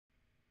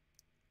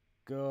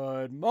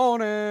Good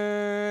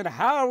morning.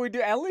 How are we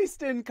doing? At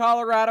least in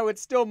Colorado,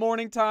 it's still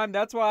morning time.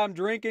 That's why I'm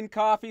drinking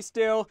coffee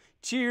still.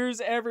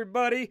 Cheers,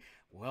 everybody.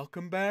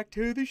 Welcome back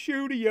to the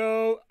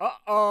studio.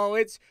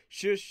 It's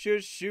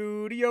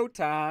studio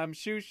time.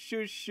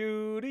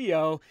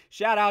 Studio.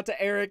 Shout out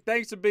to Eric.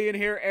 Thanks for being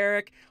here,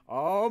 Eric.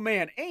 Oh,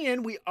 man.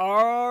 And we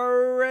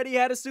already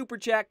had a super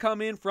chat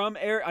come in from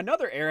Eric,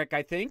 another Eric,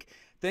 I think.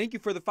 Thank you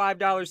for the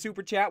 $5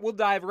 super chat. We'll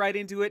dive right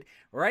into it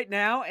right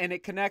now, and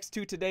it connects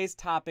to today's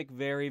topic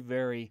very,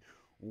 very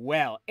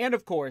well. And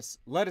of course,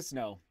 let us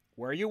know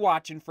where you're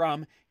watching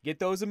from. Get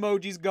those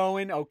emojis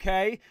going,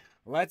 okay?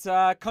 Let's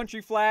country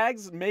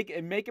flags, make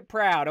it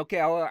proud. Okay,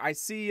 I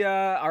see.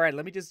 All right,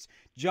 let me just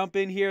jump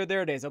in here.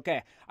 There it is.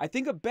 Okay, I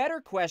think a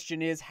better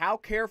question is, how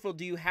careful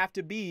do you have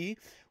to be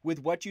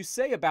with what you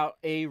say about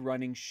a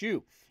running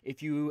shoe?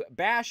 If you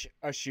bash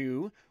a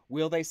shoe,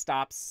 will they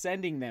stop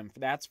sending them?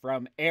 That's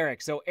from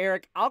Eric. So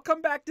Eric, I'll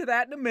come back to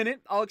that in a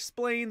minute. I'll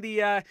explain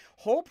the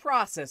whole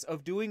process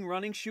of doing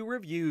running shoe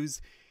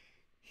reviews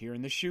here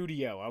in the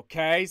studio,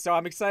 okay? So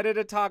I'm excited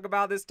to talk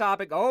about this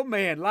topic. Oh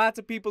man, lots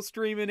of people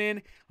streaming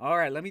in. All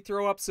right, let me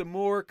throw up some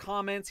more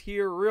comments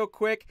here real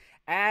quick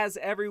as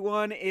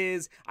everyone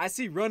is. I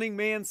see Running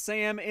Man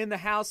Sam in the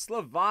house.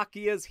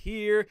 Slovakia's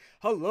here.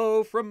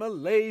 Hello from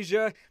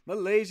Malaysia.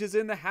 Malaysia's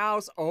in the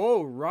house.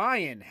 Oh,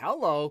 Ryan,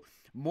 hello.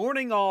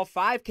 Morning all,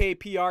 5K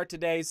PR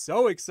today.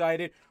 So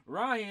excited.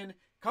 Ryan,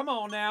 come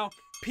on now.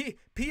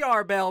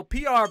 PR bell,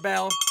 PR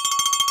bell.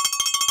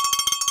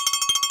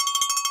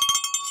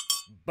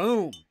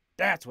 Boom.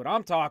 That's what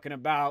I'm talking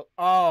about.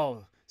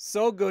 Oh,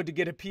 so good to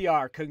get a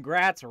PR.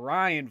 Congrats,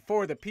 Ryan,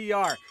 for the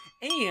PR.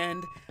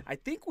 And I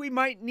think we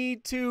might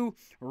need to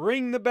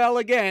ring the bell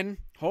again.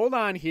 Hold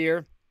on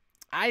here.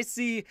 I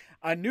see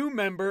a new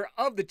member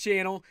of the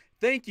channel.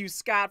 Thank you,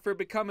 Scott, for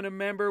becoming a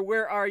member.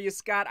 Where are you,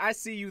 Scott? I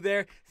see you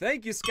there.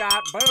 Thank you,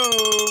 Scott.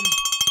 Boom.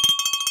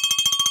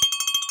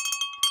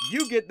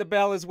 You get the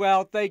bell as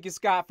well. Thank you,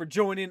 Scott, for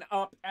joining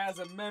up as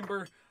a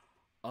member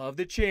of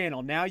the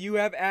channel. Now you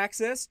have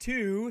access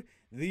to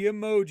the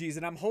emojis,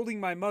 and I'm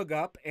holding my mug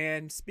up.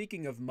 And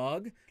speaking of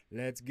mug,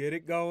 let's get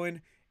it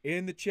going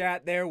in the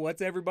chat there.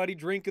 What's everybody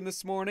drinking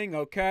this morning?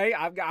 Okay,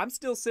 I'm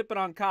still sipping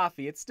on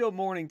coffee. It's still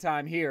morning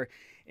time here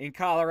in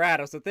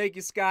Colorado. So thank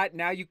you, Scott.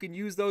 Now you can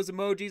use those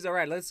emojis. All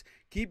right, let's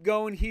keep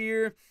going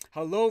here.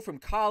 Hello from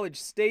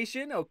College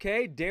Station.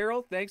 Okay,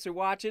 Daryl, thanks for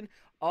watching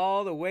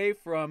all the way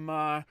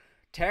from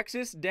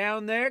Texas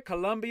down there.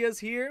 Columbia's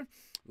here.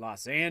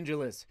 Los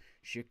Angeles,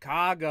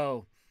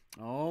 Chicago,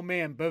 oh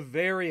man,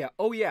 Bavaria.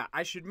 Oh yeah,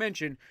 I should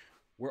mention,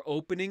 we're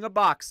opening a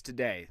box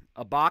today.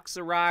 A box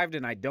arrived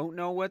and I don't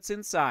know what's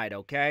inside,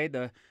 okay?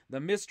 The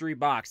mystery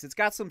box. It's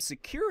got some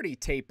security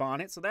tape on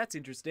it, so that's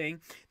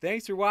interesting.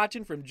 Thanks for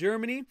watching from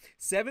Germany.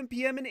 7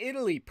 p.m. in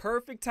Italy.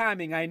 Perfect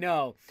timing, I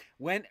know.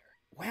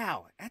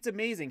 Wow, that's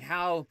amazing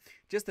how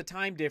just the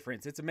time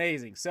difference. It's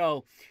amazing.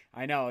 So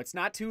I know it's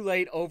not too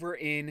late over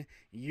in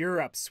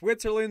Europe.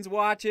 Switzerland's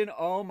watching.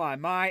 Oh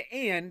my.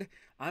 And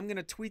I'm going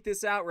to tweet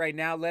this out right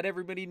now. Let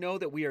everybody know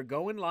that we are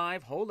going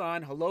live. Hold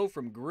on. Hello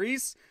from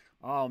Greece.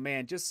 Oh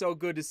man, just so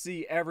good to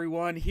see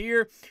everyone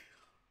here.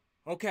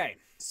 Okay,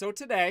 so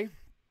today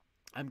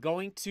I'm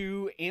going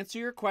to answer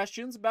your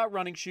questions about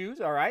running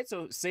shoes. All right,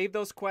 so save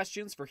those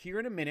questions for here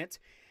in a minute.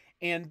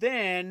 And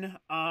then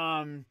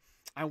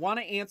I want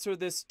to answer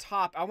this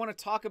I want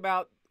to talk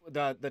about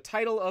the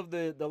title of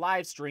the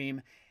live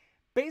stream,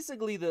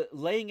 basically the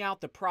laying out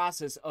the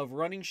process of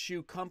running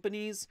shoe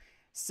companies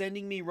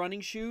sending me running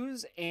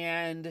shoes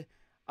and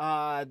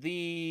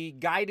the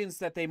guidance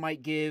that they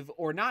might give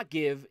or not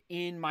give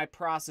in my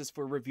process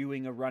for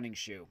reviewing a running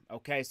shoe.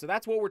 Okay, so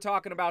that's what we're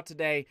talking about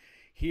today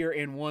here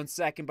in 1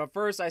 second. But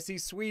first, I see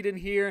Sweden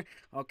here.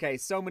 Okay,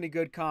 so many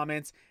good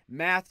comments.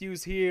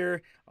 Matthew's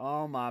here.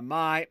 Oh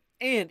my.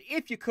 And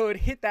if you could,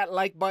 hit that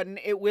like button.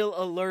 It will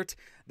alert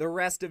the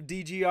rest of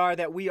DGR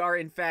that we are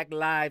in fact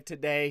live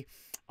today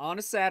on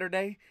a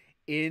Saturday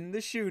in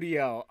the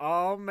studio.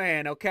 Oh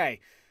man, okay.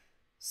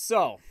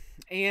 So,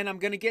 and I'm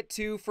going to get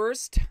to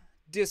first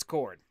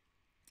Discord.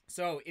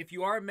 So if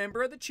you are a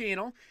member of the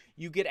channel,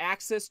 you get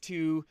access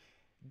to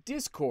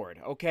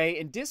Discord, okay?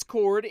 And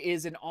Discord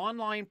is an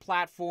online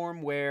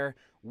platform where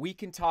we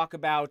can talk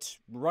about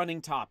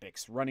running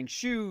topics, running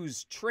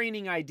shoes,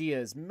 training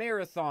ideas,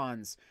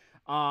 marathons,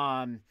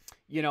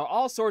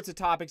 all sorts of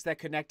topics that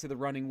connect to the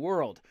running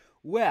world.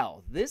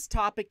 Well, this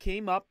topic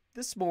came up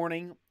this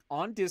morning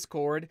on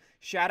Discord.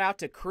 Shout out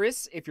to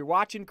Chris. If you're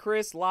watching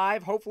Chris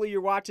live, hopefully you're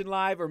watching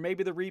live or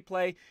maybe the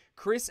replay.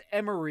 Chris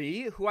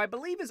Emery, who I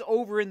believe is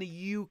over in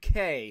the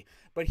UK,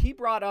 but he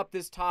brought up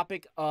this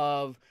topic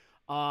of,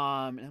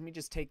 let me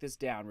just take this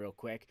down real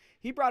quick.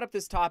 He brought up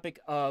this topic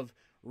of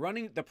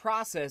the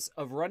process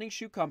of running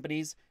shoe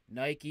companies,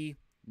 Nike,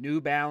 New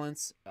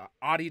Balance,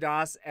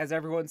 Adidas, as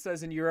everyone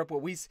says in Europe,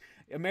 what we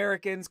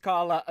Americans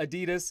call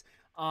Adidas,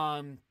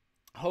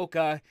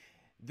 Hoka.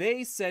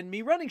 They send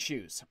me running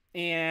shoes,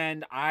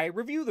 and I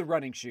review the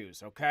running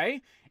shoes,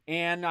 okay?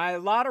 And a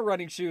lot of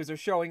running shoes are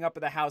showing up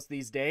at the house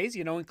these days,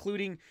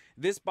 including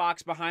this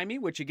box behind me,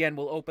 which again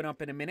we'll open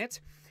up in a minute.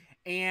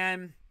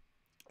 And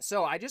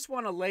so I just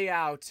want to lay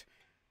out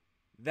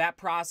that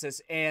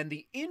process and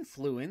the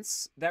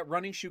influence that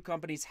running shoe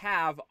companies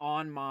have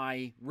on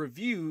my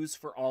reviews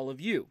for all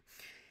of you.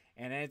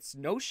 And it's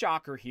no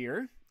shocker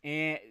here.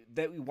 And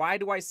why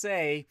do I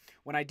say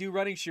when I do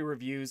running shoe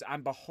reviews,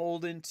 I'm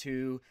beholden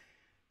to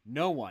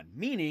no one,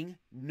 meaning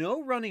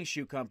no running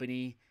shoe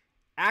company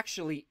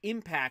actually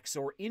impacts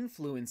or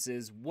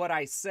influences what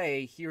I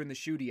say here in the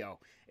studio.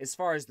 As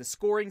far as the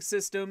scoring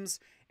systems,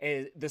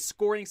 the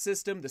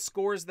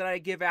scores that I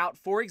give out,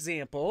 for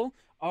example,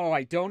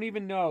 I don't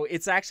even know.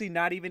 It's actually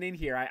not even in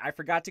here. I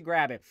forgot to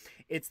grab it.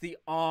 It's the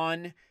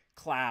On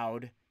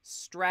Cloud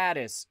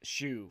Stratus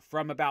shoe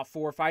from about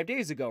 4 or 5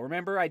 days ago.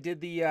 Remember, I did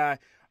the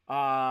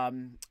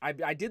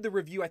I did the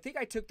review. I think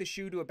I took the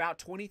shoe to about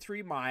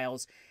 23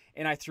 miles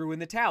and I threw in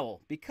the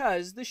towel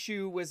because the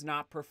shoe was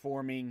not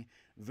performing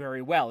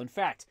very well. In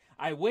fact,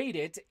 I weighed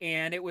it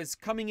and it was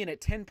coming in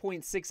at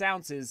 10.6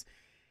 ounces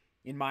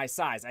in my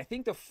size. I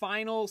think the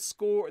final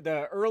score,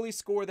 the early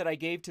score that I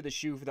gave to the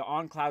shoe for the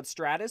On Cloud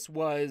Stratus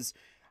was,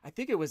 I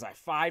think it was like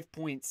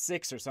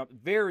 5.6 or something,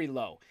 very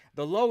low.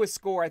 The lowest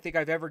score I think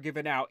I've ever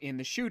given out in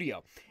the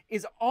studio.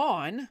 Is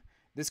On,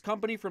 this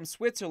company from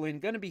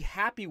Switzerland, going to be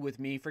happy with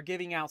me for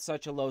giving out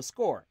such a low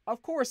score?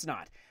 Of course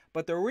not.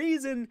 But the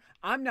reason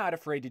I'm not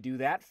afraid to do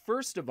that,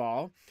 first of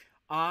all,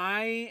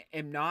 I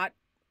am not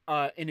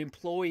an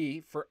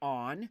employee for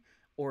On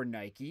or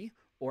Nike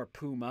or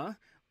Puma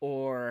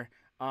or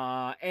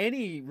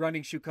any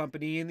running shoe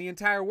company in the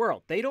entire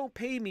world. They don't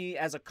pay me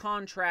as a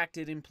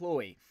contracted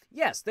employee.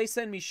 Yes, they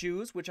send me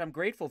shoes, which I'm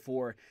grateful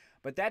for,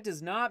 but that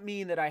does not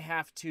mean that I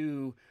have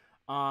to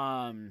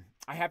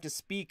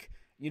speak,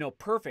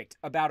 perfect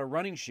about a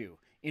running shoe.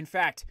 In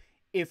fact,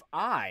 if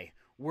I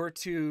were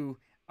to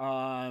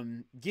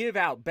give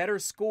out better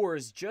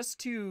scores just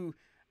to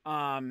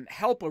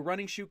help a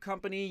running shoe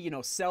company,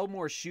 sell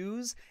more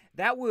shoes,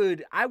 I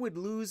would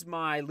lose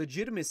my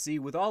legitimacy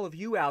with all of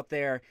you out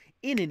there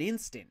in an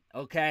instant,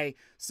 okay?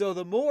 So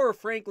the more,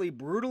 frankly,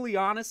 brutally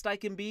honest I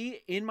can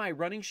be in my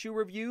running shoe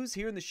reviews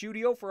here in the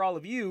studio for all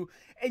of you,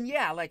 and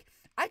yeah,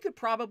 I could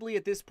probably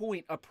at this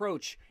point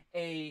approach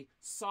a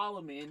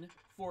Salomon,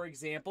 for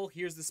example.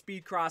 Here's the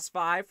Speedcross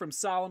 5 from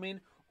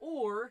Salomon,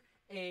 or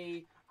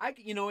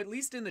at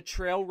least in the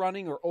trail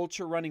running or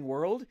ultra running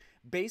world,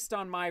 based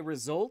on my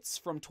results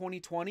from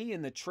 2020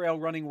 in the trail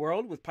running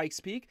world with Pikes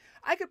Peak,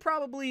 I could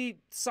probably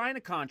sign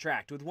a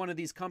contract with one of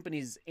these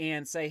companies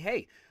and say,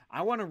 hey,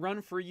 I want to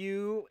run for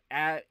you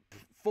at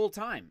full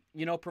time,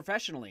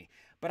 professionally.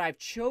 But I've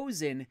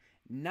chosen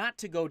not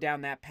to go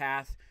down that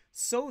path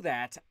so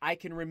that I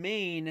can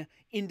remain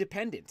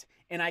independent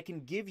and I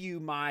can give you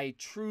my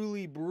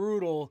truly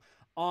brutal,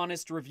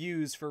 honest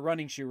reviews for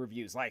running shoe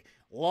reviews. Like,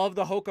 love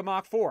the Hoka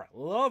Mach 4.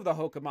 Love the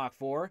Hoka Mach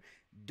 4.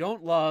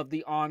 Don't love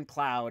the On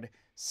Cloud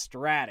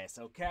Stratus.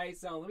 Okay,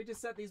 so let me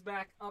just set these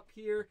back up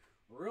here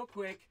real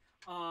quick.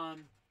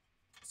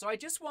 So I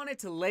just wanted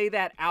to lay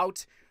that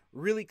out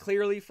really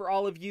clearly for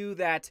all of you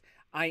that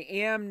I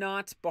am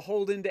not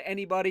beholden to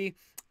anybody,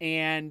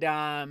 and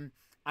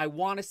I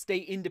want to stay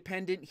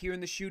independent here in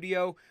the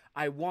studio.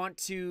 I want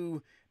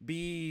to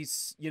be,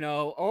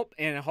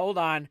 and hold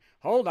on.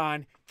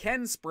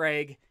 Ken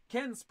Sprague.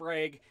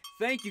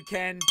 Thank you,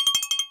 Ken.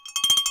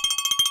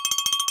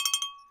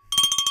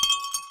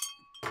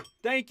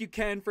 Thank you,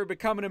 Ken, for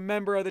becoming a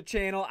member of the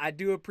channel. I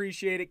do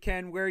appreciate it,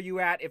 Ken. Where are you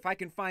at? If I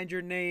can find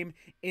your name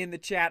in the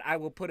chat, I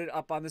will put it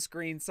up on the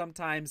screen.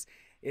 Sometimes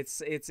it's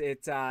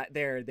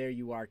there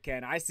you are,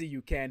 Ken. I see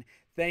you, Ken.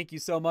 Thank you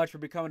so much for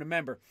becoming a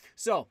member.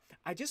 So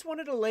I just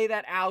wanted to lay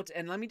that out,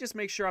 and let me just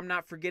make sure I'm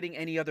not forgetting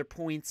any other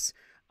points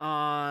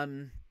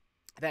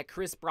that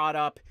Chris brought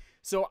up.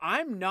 So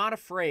I'm not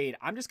afraid.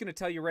 I'm just going to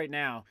tell you right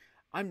now,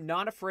 I'm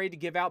not afraid to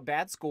give out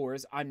bad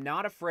scores. I'm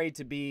not afraid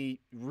to be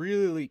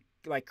really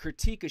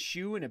critique a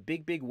shoe in a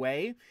big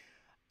way.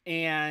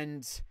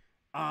 And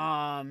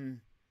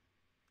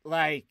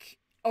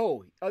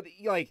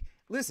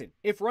listen,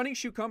 if running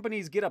shoe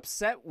companies get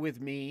upset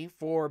with me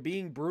for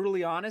being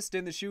brutally honest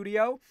in the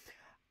studio,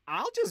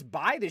 I'll just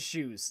buy the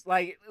shoes.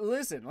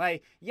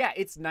 Yeah,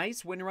 it's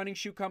nice when running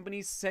shoe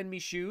companies send me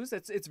shoes.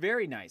 It's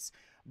very nice.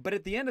 But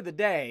at the end of the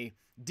day,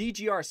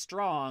 DGR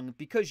Strong,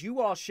 because you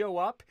all show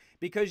up,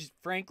 because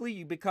frankly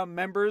you become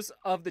members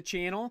of the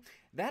channel,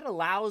 that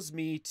allows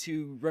me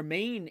to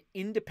remain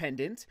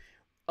independent,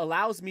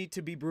 allows me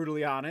to be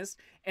brutally honest,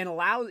 and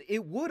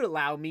it would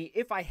allow me,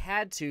 if I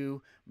had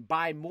to,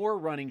 buy more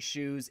running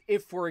shoes.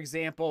 If, for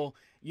example,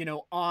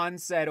 On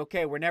said,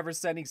 okay, we're never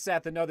sending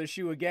Seth another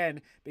shoe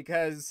again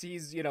because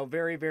he's,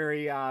 very,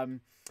 very,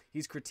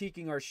 he's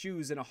critiquing our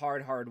shoes in a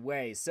hard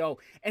way. So,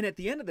 and at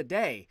the end of the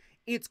day,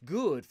 it's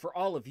good for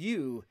all of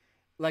you.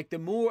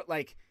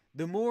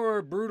 The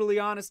more brutally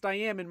honest I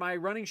am in my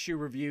running shoe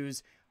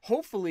reviews,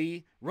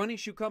 hopefully running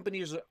shoe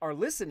companies are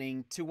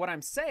listening to what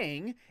I'm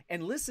saying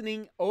and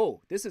listening.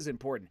 Oh, this is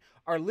important.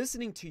 Are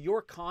listening to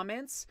your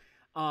comments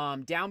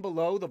down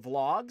below the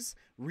vlogs,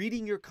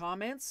 reading your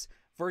comments,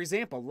 For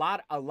example,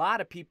 a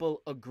lot of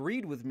people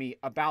agreed with me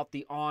about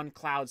the On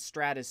Cloud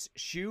Stratus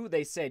shoe.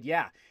 They said,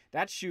 yeah,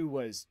 that shoe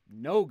was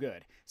no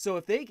good.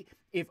 So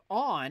if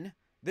On,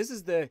 this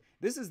is the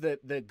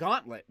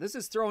gauntlet. This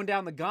is throwing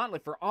down the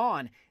gauntlet for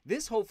On.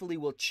 This hopefully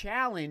will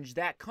challenge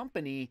that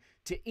company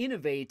to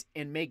innovate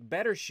and make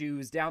better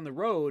shoes down the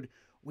road,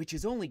 which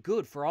is only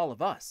good for all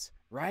of us,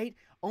 right?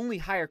 Only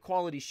higher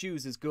quality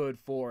shoes is good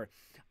for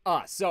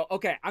us. So,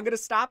 okay, I'm going to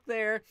stop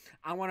there.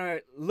 I want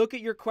to look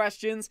at your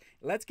questions.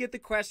 Let's get the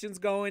questions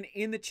going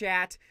in the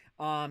chat.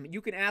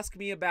 You can ask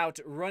me about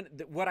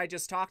what I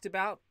just talked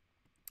about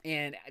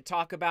and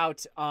talk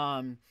about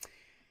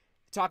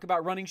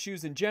running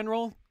shoes in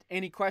general.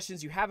 Any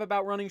questions you have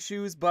about running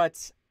shoes,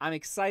 but I'm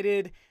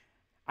excited.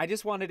 I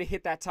just wanted to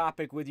hit that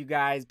topic with you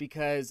guys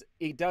because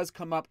it does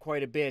come up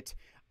quite a bit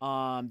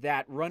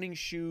that running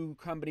shoe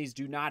companies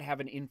do not have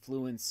an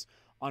influence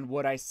on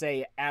what I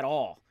say at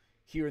all.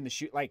 Here in the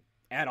shoe, like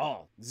at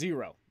all.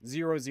 0,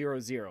 0, 0,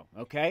 0.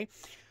 Okay.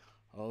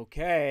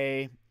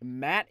 Okay.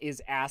 Matt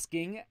is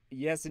asking.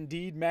 Yes,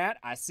 indeed, Matt.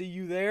 I see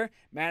you there.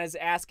 Matt is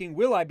asking,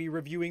 will I be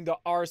reviewing the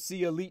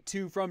RC Elite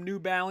 2 from New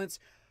Balance?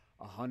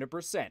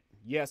 100%.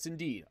 Yes,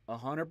 indeed.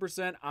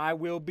 100% I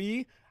will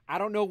be. I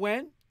don't know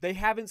when. They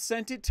haven't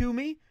sent it to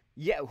me.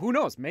 Yeah, who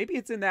knows? Maybe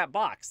it's in that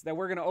box that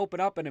we're going to open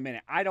up in a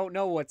minute. I don't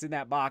know what's in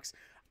that box.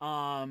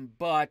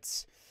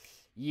 But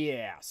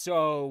yeah,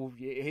 so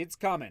it's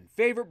coming.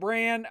 Favorite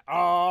brand?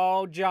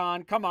 Oh,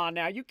 John, come on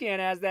now. You can't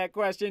ask that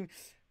question.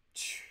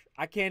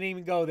 I can't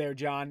even go there,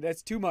 John.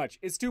 That's too much.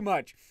 It's too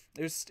much.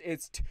 It's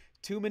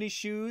too many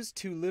shoes,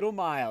 too little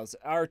miles.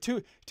 Or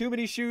too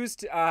many shoes,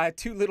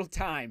 too little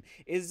time.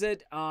 Is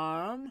it,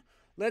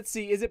 let's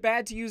see. Is it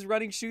bad to use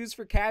running shoes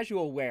for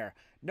casual wear?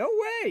 No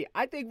way.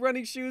 I think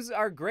running shoes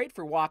are great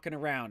for walking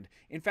around.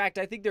 In fact,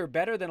 I think they're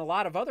better than a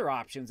lot of other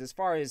options as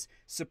far as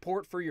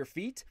support for your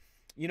feet.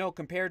 You know,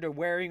 compared to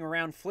wearing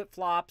around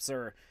flip-flops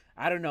or,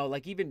 I don't know,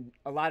 like even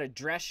a lot of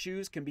dress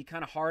shoes can be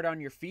kind of hard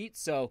on your feet.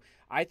 So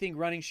I think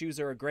running shoes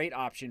are a great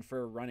option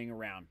for running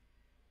around.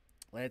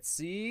 Let's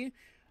see.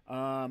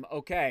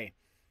 Okay.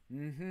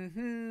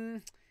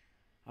 I'm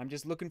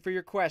just looking for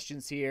your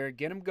questions here.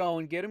 Get them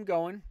going. Get them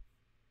going.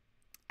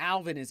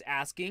 Alvin is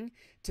asking,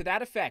 to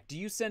that effect, do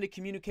you send a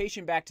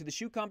communication back to the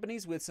shoe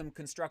companies with some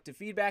constructive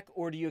feedback,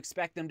 or do you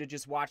expect them to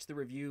just watch the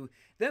review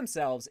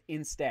themselves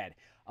instead?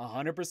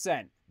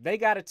 100%. They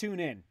got to tune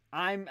in.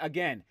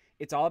 Again,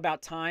 it's all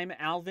about time,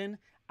 Alvin.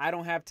 I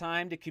don't have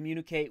time to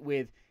communicate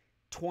with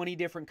 20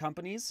 different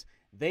companies.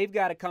 They've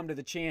got to come to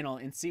the channel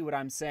and see what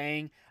I'm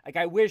saying. Like,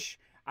 I wish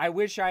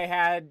I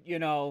had,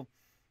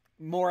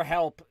 more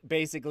help,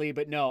 basically,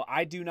 but no,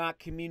 I do not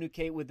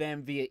communicate with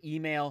them via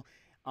email.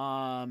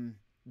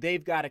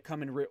 They've got to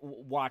come and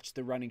watch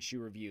the running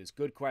shoe reviews.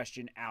 Good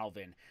question,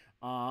 Alvin.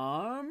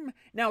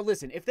 Now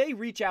listen, if they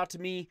reach out to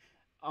me,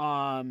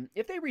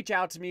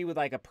 with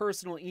like a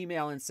personal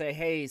email and say,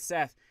 hey,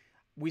 Seth,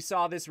 we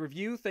saw this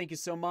review. Thank you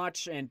so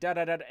much. And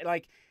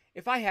like,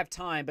 if I have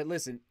time, but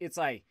listen, it's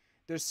like,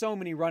 there's so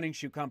many running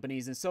shoe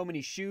companies and so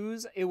many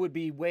shoes. It would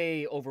be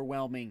way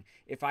overwhelming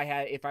if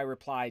I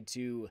replied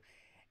to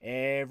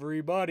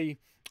everybody.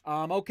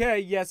 Okay.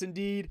 Yes,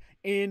 indeed.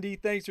 Andy,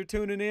 thanks for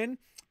tuning in.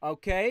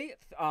 Okay,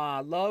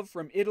 love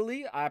from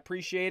Italy. I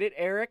appreciate it,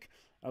 Eric.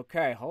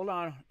 Okay, hold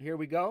on. Here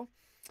we go.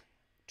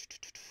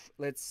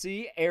 Let's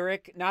see.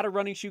 Eric, not a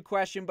running shoe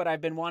question, but I've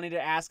been wanting to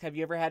ask, have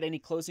you ever had any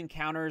close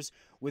encounters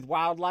with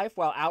wildlife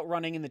while out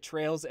running in the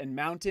trails and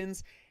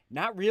mountains?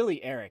 Not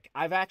really, Eric.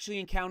 I've actually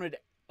encountered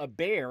a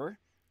bear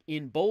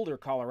in Boulder,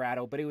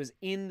 Colorado, but it was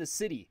in the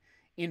city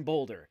in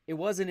Boulder. It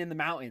wasn't in the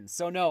mountains.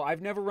 So no,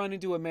 I've never run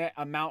into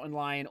a mountain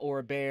lion or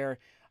a bear.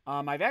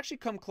 I've actually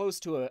come close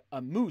to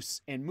a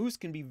moose, and moose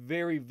can be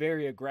very,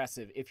 very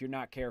aggressive if you're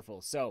not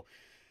careful. So,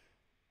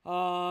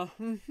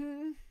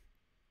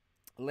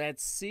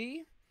 let's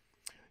see.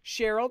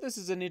 Cheryl, this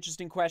is an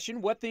interesting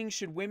question. What things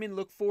should women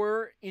look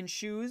for in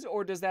shoes,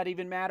 or does that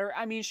even matter?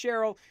 I mean,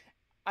 Cheryl,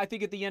 I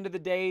think at the end of the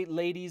day,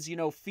 ladies,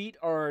 feet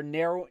are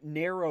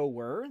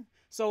narrower.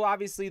 So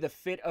obviously the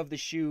fit of the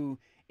shoe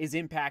is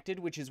impacted,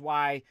 which is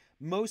why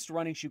most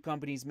running shoe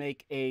companies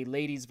make a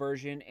ladies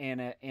version and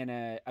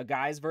a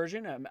guy's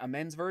version, a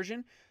men's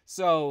version.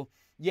 So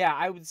yeah,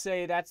 I would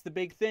say that's the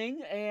big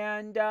thing.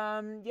 And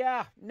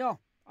yeah, no,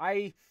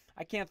 I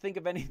can't think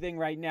of anything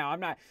right now. I'm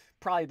not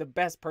probably the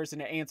best person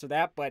to answer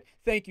that, but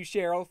thank you,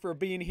 Cheryl, for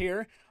being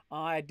here.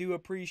 I do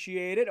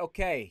appreciate it.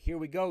 Okay, here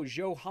we go.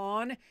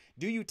 Johan,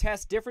 do you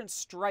test different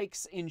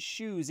strikes in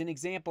shoes? An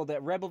example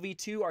that Rebel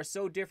V2 are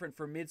so different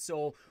for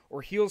midsole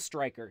or heel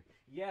striker.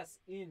 Yes,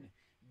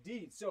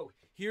 indeed. So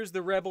here's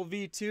the Rebel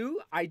V2.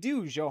 I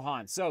do,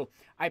 Johan. So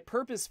I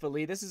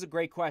purposefully, this is a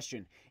great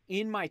question.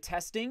 In my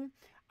testing,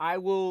 I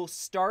will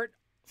start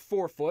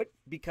forefoot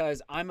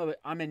because I'm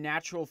a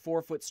natural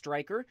forefoot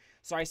striker.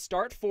 So I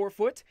start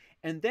forefoot,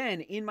 and then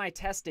in my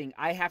testing,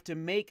 I have to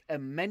make a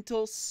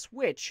mental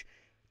switch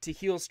to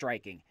heel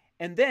striking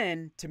and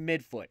then to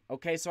midfoot.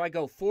 Okay, so I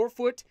go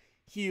forefoot,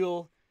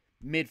 heel,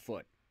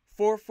 midfoot,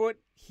 forefoot,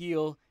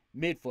 heel,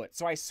 midfoot.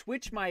 So I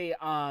switch my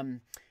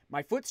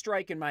my foot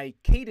strike and my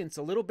cadence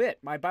a little bit,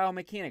 my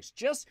biomechanics.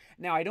 Just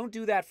now, I don't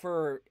do that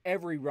for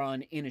every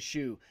run in a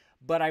shoe,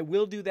 but I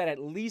will do that at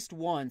least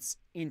once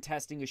in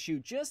testing a shoe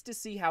just to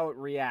see how it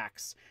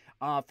reacts.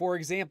 For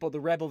example, the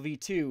Rebel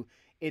V2,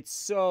 it's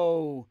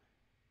so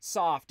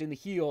soft in the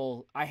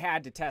heel, I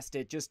had to test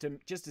it just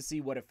to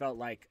see what it felt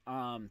like.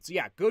 So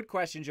yeah, good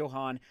question,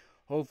 Johan.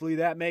 Hopefully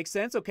that makes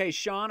sense. Okay,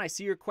 Sean, I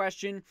see your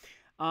question.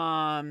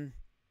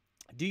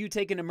 Do you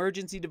take an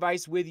emergency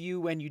device with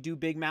you when you do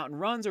big mountain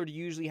runs, or do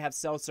you usually have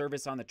cell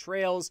service on the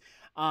trails?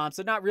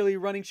 So not really a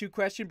running shoe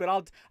question, but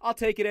I'll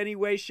take it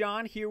anyway,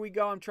 Sean. Here we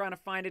go. I'm trying to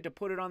find it to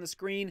put it on the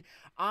screen.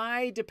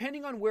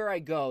 Depending on where I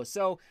go,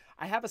 so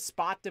I have a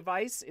spot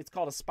device. It's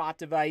called a spot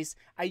device.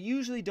 I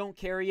usually don't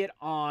carry it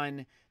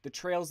on the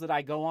trails that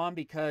I go on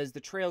because the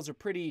trails are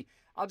pretty,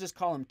 I'll just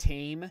call them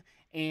tame,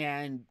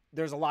 and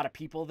there's a lot of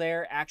people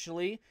there,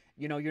 actually.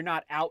 You know, you're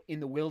not out in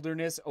the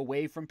wilderness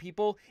away from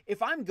people.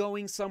 If I'm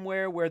going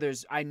somewhere where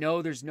I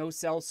know there's no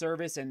cell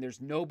service and there's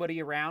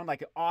nobody around,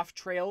 like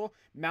off-trail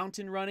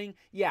mountain running,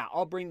 yeah,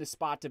 I'll bring the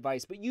spot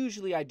device, but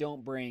usually I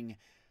don't bring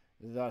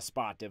the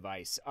spot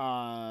device.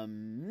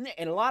 And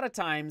a lot of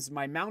times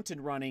my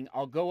mountain running,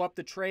 I'll go up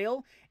the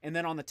trail, and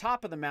then on the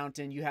top of the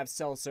mountain you have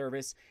cell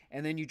service,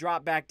 and then you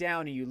drop back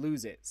down and you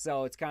lose it.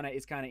 So it's kind of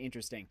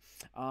interesting.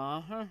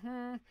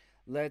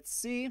 Let's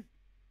see.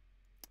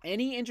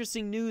 Any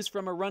interesting news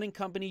from a running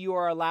company you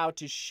are allowed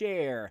to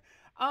share?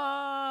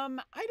 I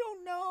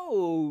don't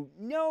know.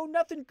 No,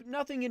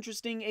 nothing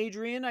interesting,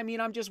 Adrian. I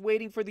mean, I'm just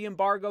waiting for the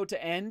embargo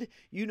to end.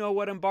 You know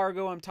what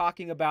embargo I'm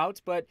talking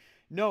about, but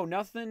no,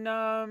 nothing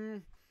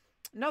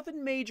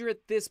major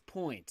at this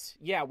point.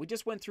 Yeah, we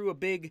just went through a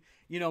big,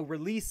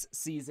 release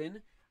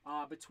season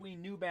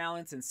between New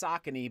Balance and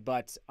Saucony,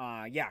 but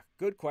yeah,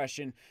 good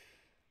question.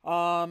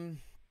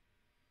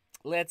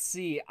 Let's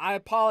see. I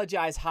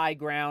apologize, High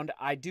Ground.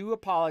 I do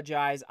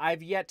apologize.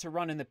 I've yet to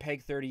run in the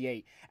Peg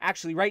 38.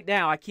 Actually, right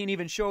now, I can't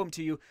even show them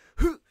to you.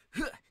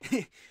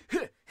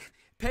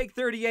 Peg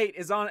 38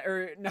 is on,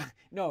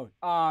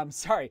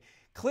 sorry.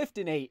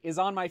 Clifton 8 is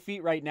on my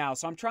feet right now.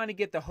 So I'm trying to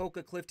get the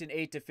Hoka Clifton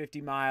 8 to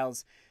 50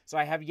 miles. So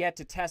I have yet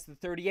to test the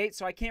 38.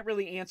 So I can't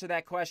really answer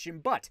that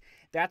question. But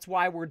that's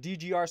why we're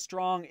DGR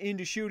Strong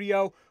into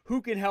Studio. Who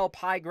can help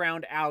High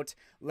Ground out?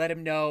 Let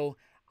him know.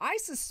 I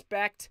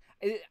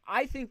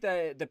think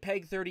the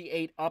Peg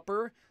 38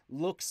 upper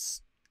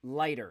looks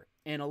lighter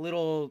and a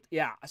little,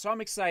 yeah. So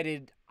I'm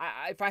excited.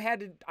 I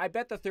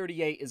bet the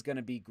 38 is going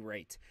to be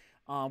great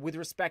with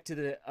respect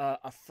to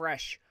a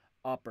fresh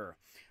upper.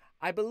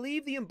 I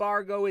believe the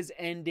embargo is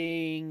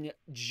ending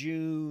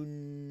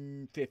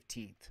June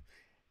 15th.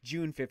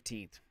 June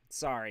 15th.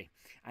 Sorry.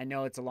 I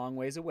know it's a long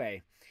ways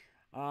away.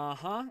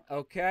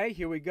 Okay,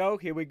 here we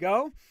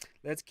go.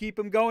 Let's keep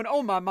them going.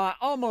 Oh my,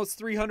 almost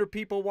 300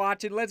 people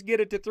watching. Let's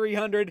get it to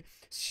 300.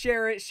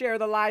 Share it, share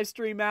the live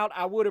stream out.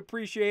 I would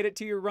appreciate it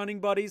to your running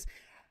buddies.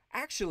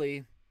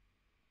 Actually,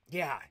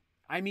 yeah,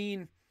 I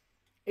mean,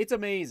 it's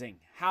amazing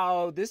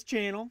how this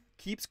channel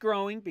keeps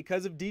growing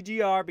because of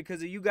DGR,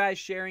 because of you guys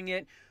sharing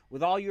it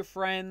with all your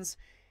friends.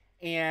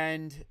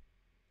 And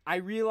I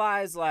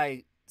realize,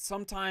 like,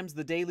 sometimes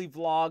the daily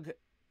vlog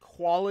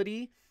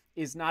quality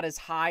is not as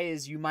high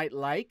as you might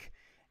like,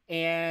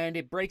 and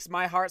it breaks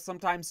my heart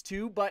sometimes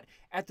too. But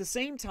at the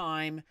same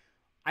time,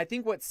 I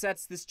think what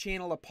sets this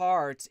channel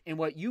apart and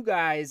what you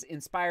guys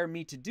inspire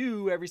me to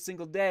do every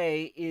single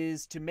day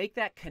is to make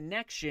that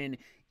connection,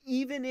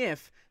 even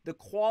if the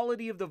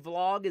quality of the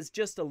vlog is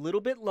just a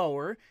little bit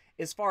lower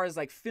as far as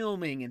like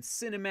filming and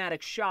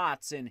cinematic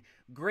shots and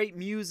great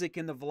music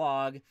in the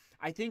vlog.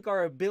 I think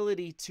our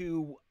ability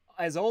to,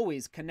 as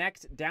always,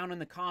 connect down in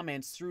the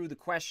comments through the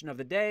question of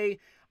the day,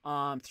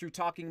 through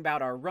talking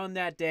about our run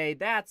that day,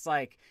 that's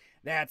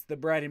the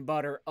bread and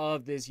butter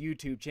of this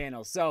YouTube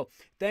channel. So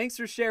thanks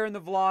for sharing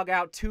the vlog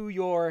out to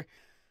your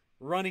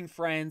running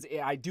friends.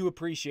 I do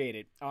appreciate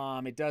it.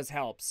 It does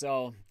help.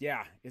 So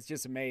yeah, it's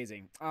just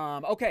amazing.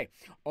 Okay.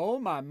 Oh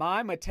my,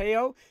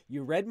 Mateo,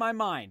 you read my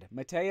mind.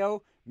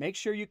 Mateo, make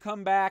sure you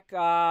come back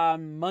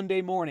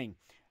Monday morning.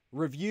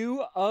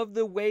 Review of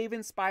the Wave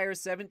Inspire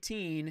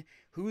 17.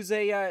 Who's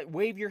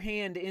wave your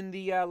hand in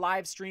the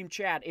live stream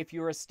chat if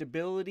you're a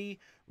stability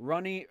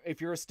running,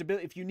 if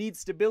you need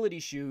stability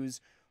shoes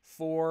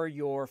for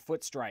your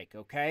foot strike,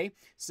 okay?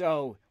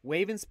 So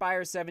Wave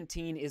Inspire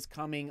 17 is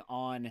coming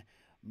on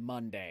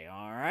Monday.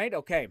 All right,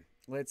 okay.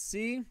 Let's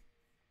see.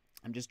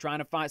 I'm just trying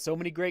to find so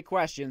many great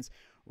questions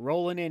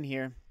rolling in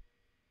here.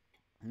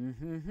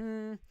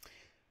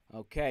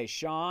 Okay,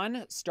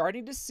 Sean,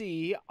 starting to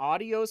see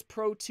Adios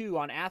Pro 2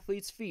 on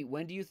athletes' feet.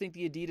 When do you think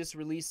the Adidas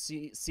release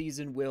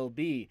season will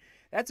be?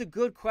 That's a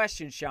good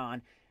question,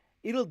 Sean.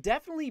 It'll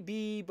definitely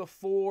be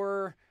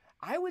before,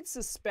 I would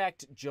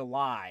suspect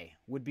July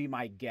would be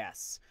my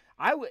guess.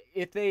 I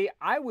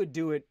would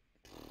do it.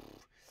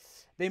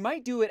 They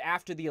might do it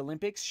after the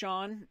Olympics,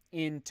 Sean,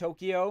 in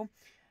Tokyo.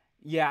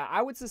 Yeah,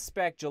 I would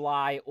suspect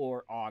July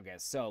or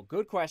August. So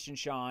good question,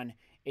 Sean.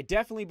 It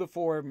definitely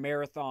before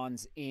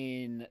marathons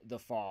in the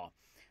fall.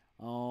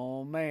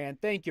 Oh, man.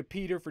 Thank you,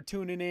 Peter, for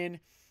tuning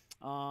in.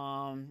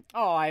 Oh,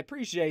 I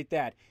appreciate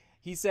that.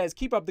 He says,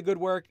 keep up the good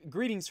work.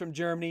 Greetings from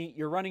Germany.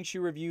 Your running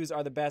shoe reviews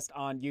are the best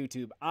on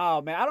YouTube.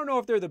 Oh, man, I don't know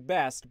if they're the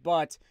best,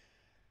 but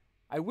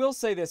I will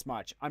say this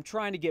much. I'm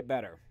trying to get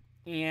better,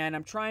 and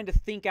I'm trying to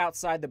think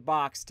outside the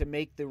box to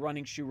make the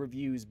running shoe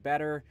reviews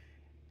better.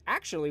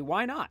 Actually,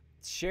 why not?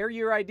 Share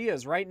your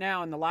ideas right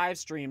now in the live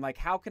stream. Like,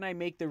 how can I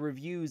make the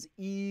reviews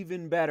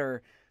even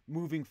better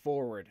moving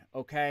forward?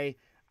 Okay?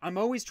 I'm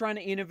always trying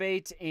to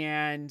innovate,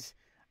 and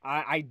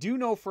I do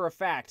know for a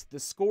fact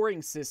the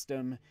scoring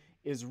system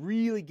is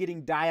really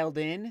getting dialed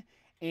in.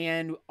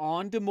 And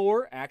on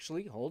DeMoor,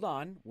 actually, hold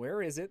on. Where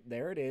is it?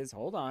 There it is.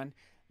 Hold on.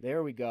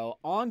 There we go.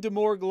 On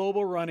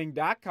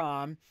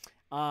DeMoorGlobalRunning.com,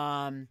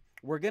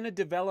 we're going to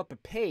develop a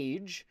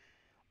page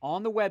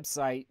on the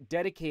website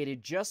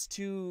dedicated just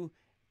to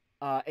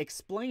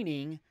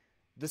explaining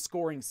the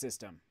scoring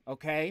system,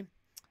 okay?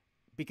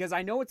 Because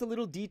I know it's a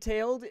little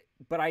detailed,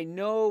 but I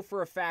know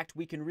for a fact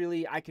I can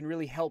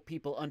really help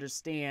people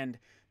understand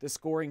the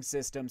scoring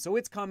system. So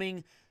it's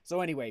coming.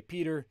 So anyway,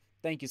 Peter,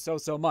 thank you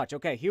so much.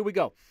 Okay, here we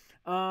go.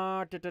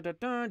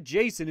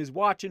 Jason is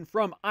watching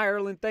from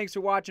Ireland. Thanks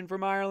for watching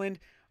from Ireland.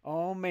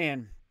 Oh,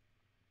 man.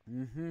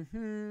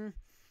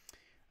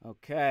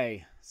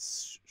 Okay.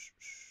 Sorry,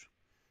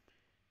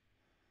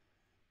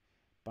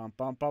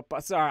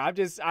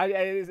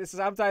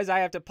 sometimes I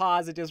have to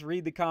pause and just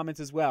read the comments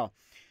as well.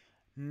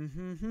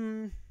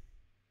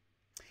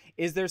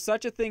 Is there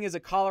such a thing as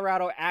a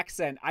Colorado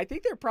accent? I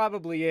think there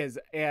probably is,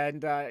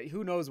 and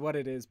who knows what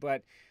it is,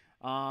 but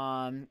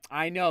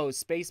I know,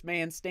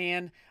 Spaceman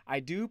Stan,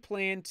 I do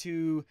plan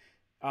to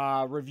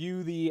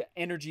review the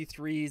Energy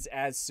 3s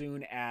as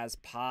soon as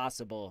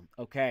possible.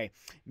 Okay.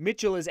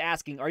 Mitchell is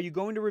asking, are you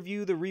going to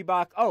review the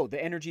Reebok? Oh,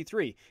 the Energy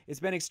 3.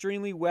 It's been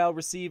extremely well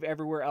received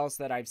everywhere else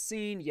that I've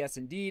seen. Yes,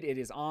 indeed. It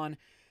is on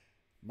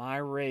my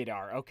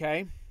radar.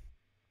 Okay.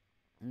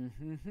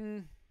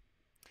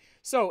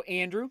 So,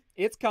 Andrew,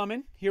 it's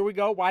coming. Here we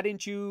go. Why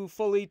didn't you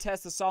fully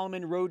test the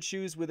Solomon road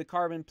shoes with a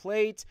carbon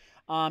plate?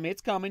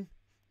 It's coming.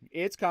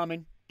 It's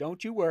coming.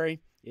 Don't you worry.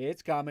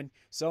 It's coming.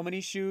 So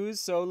many shoes,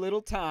 so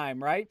little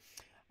time, right?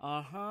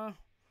 Oh,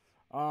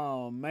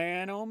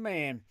 man, oh,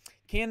 man.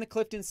 Can the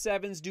Clifton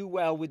 7s do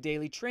well with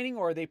daily training,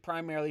 or are they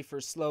primarily for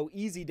slow,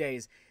 easy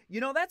days?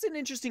 You know, that's an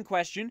interesting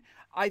question.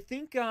 I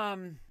think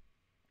they're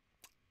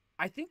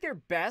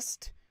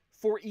best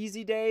for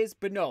easy days,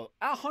 but no,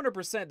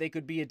 100% they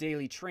could be a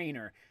daily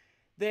trainer.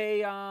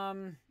 They,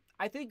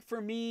 I think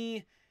for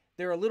me,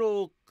 they're a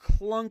little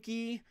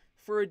clunky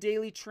for a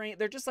daily train.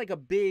 They're just like a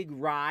big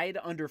ride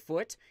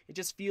underfoot. It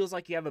just feels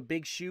like you have a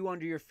big shoe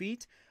under your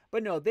feet.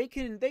 But no, they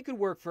could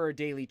work for a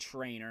daily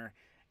trainer.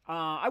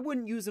 I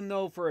wouldn't use them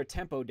though for a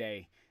tempo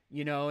day,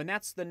 you know, and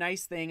that's the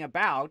nice thing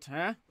about,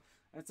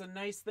 That's a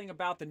nice thing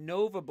about the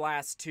Nova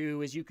Blast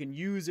 2 is you can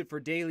use it for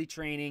daily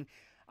training.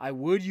 I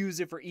would use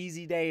it for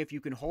easy day if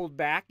you can hold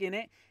back in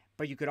it,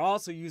 but you could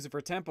also use it for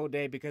tempo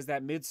day because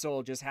that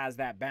midsole just has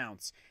that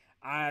bounce.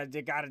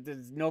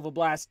 The Nova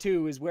Blast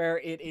 2 is where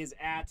it is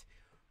at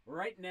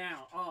right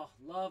now. Oh,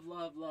 love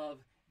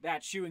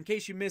that shoe. In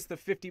case you missed the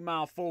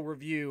 50-mile full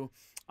review,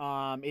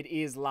 it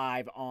is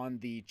live on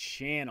the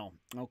channel.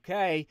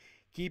 Okay,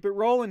 keep it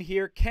rolling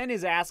here. Ken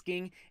is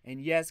asking,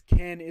 and yes,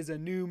 Ken is a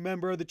new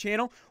member of the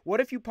channel.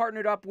 What if you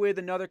partnered up with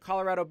another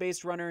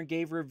Colorado-based runner and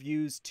gave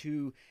reviews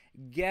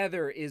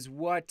together? Is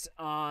what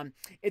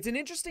it's an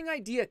interesting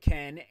idea,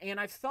 Ken, and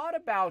I've thought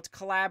about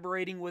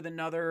collaborating with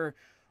another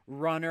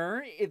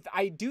runner. If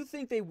I do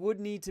think they would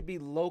need to be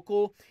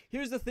local.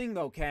 Here's the thing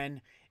though,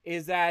 Ken,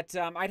 is that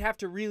I'd have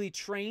to really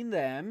train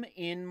them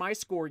in my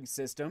scoring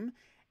system,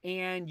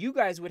 and you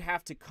guys would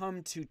have to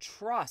come to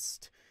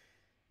trust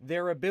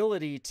their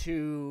ability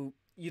to,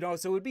 you know,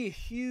 so it would be a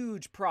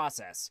huge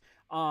process.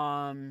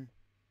 I'm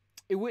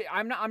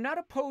not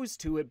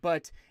opposed to it,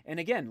 but, and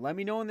again, let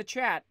me know in the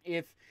chat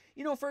if,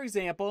 you know, for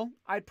example,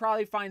 I'd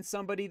probably find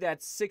somebody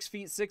that's 6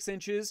 feet 6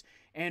 inches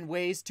and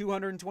weighs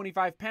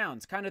 225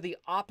 pounds, kind of the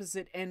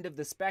opposite end of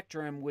the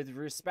spectrum with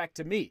respect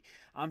to me.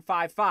 I'm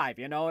 5'5",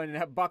 you know, and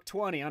a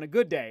 $120 on a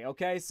good day.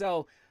 Okay,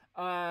 so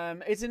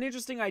it's an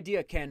interesting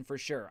idea, Ken, for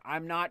sure.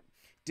 I'm not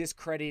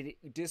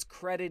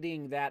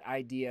discrediting that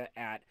idea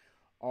at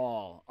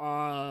all.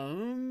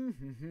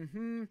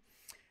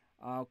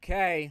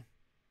 Okay.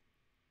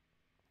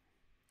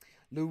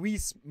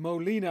 Luis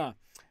Molina,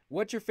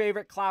 what's your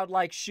favorite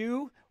cloud-like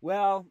shoe?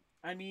 Well,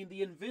 I mean,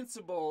 the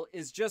Invincible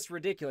is just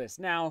ridiculous.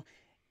 Now,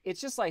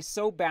 it's just like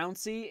so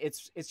bouncy.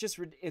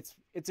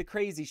 It's a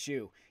crazy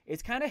shoe.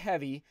 It's kind of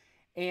heavy,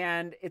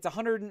 and it's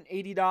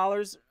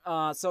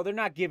 $180. So they're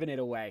not giving it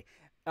away.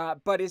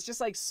 But it's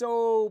just like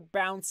so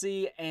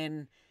bouncy,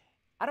 and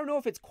I don't know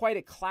if it's quite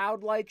a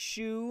cloud-like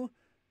shoe,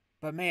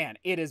 but man,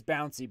 it is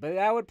bouncy. But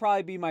that would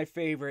probably be my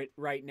favorite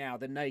right now,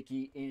 the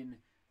Nike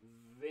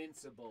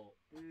Invincible.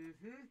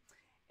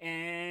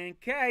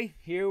 Okay,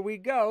 here we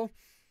go.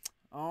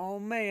 Oh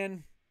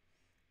man.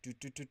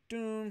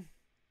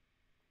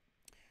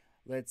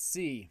 Let's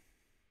see.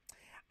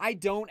 I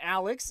don't,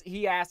 Alex.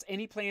 He asked,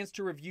 any plans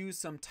to review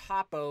some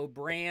Topo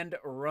brand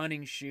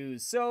running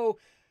shoes? So,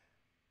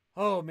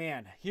 Oh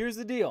man, here's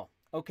the deal.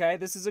 Okay,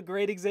 this is a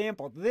great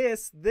example.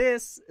 This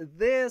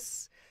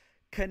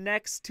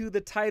connects to the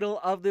title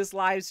of this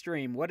live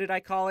stream. What did I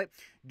call it?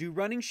 Do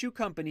running shoe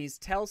companies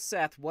tell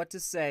Seth what to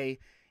say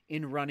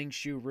in running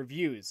shoe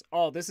reviews?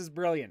 Oh, this is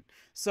brilliant.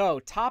 So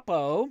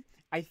Topo,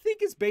 I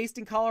think, is based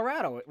in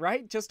Colorado,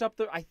 right? Just up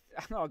there.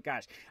 Oh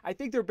gosh, I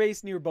think they're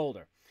based near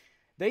Boulder.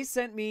 They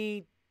sent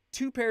me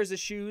 2 pairs of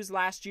shoes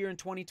last year in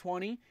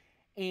 2020,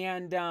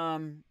 and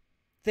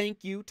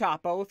thank you,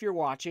 Topo, if you're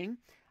watching.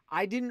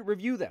 I didn't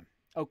review them.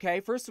 Okay,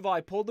 first of all, I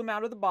pulled them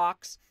out of the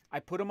box, I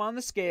put them on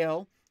the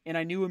scale, and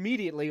I knew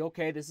immediately,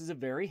 okay, this is a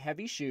very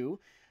heavy shoe,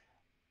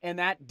 and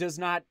that does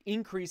not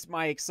increase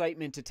my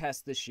excitement to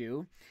test the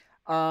shoe.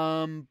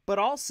 But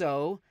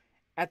also,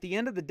 at the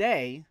end of the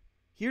day,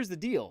 here's the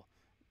deal.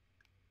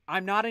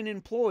 I'm not an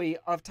employee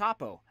of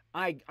Topo.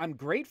 I'm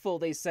grateful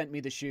they sent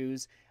me the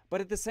shoes, but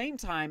at the same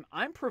time,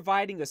 I'm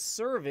providing a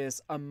service,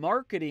 a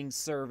marketing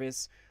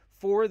service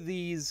for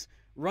these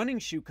running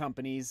shoe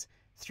companies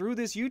through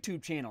this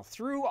YouTube channel,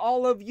 through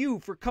all of you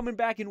for coming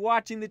back and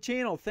watching the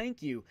channel.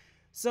 Thank you.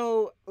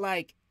 So,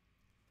 like,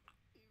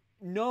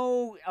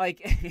 no,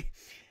 like,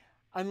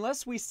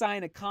 unless we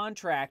sign a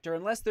contract or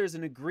unless there's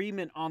an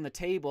agreement on the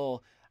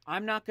table,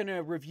 I'm not going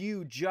to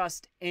review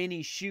just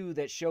any shoe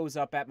that shows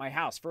up at my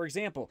house. For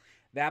example,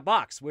 that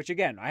box, which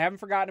again, I haven't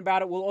forgotten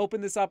about it. We'll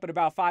open this up in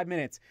about 5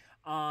 minutes.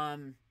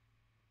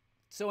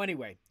 So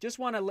anyway, just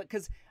want to,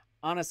 because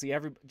honestly,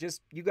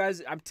 you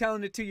guys, I'm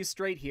telling it to you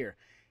straight here.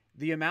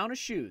 The amount of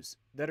shoes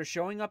that are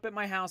showing up at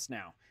my house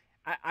now,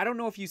 I don't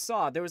know if you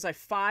saw, there was like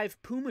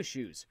 5 Puma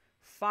shoes.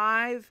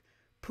 5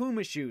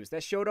 Puma shoes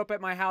that showed up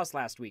at my house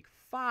last week.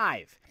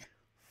 5.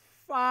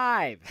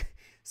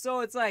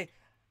 So it's like,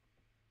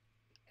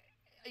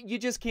 you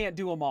just can't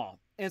do them all.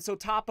 And so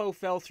Topo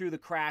fell through the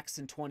cracks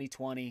in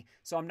 2020.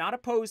 So I'm not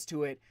opposed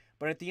to it.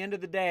 But at the end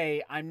of the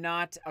day, I'm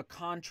not a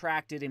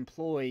contracted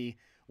employee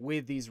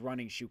with these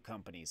running shoe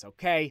companies.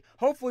 Okay?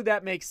 Hopefully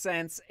that makes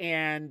sense.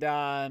 And,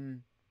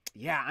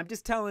 yeah, I'm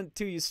just telling it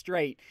to you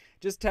straight.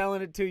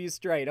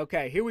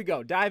 Okay, here we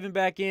go. Diving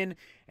back in,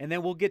 and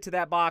then we'll get to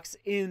that box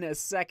in a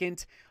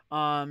second.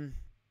 Javier,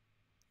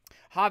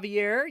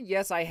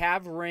 yes, I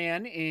have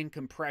ran in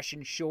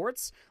compression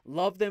shorts.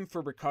 Love them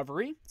for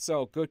recovery.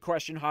 So, good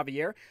question,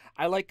 Javier.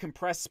 I like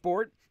Compressed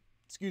Sport.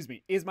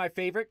 Is my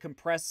favorite.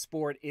 Compressed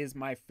Sport is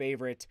my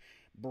favorite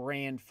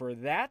brand for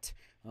that.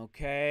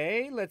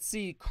 Okay, let's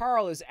see.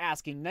 Carl is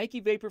asking,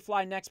 Nike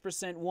Vaporfly Next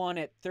Percent 1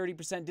 at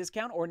 30%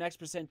 discount or Next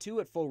Percent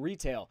 2 at full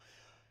retail?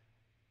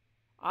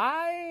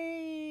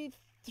 That's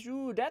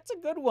a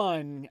good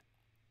one.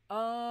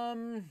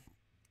 I'm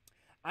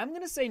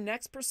going to say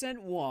Next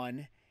Percent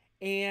 1,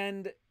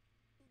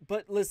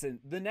 but listen,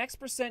 the Next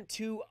Percent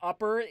 2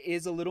 upper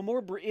is a little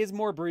more, is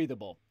more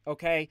breathable,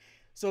 okay?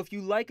 So if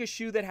you like a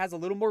shoe that has a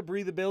little more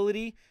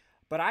breathability,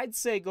 but I'd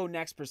say go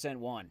Next Percent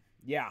 1.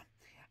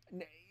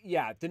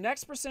 Yeah, the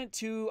Next Percent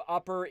 2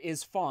 upper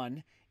is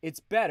fun. It's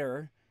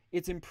better.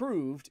 It's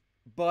improved,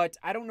 but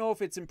I don't know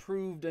if it's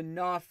improved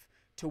enough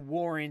to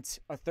warrant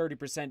a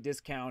 30%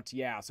 discount.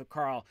 Yeah, so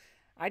Carl,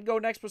 I'd go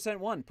Next Percent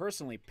 1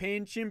 personally.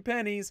 Pinching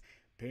pennies.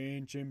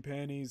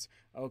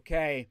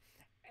 Okay.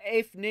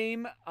 If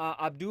name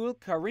Abdul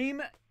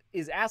Karim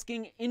is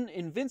asking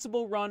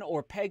Invincible Run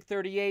or Peg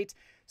 38.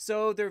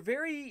 So they're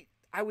very,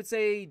 I would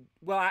say,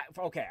 well, I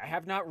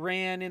have not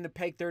ran in the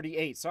Peg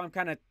 38, so I'm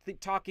kind of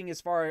talking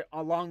as far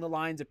along the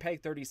lines of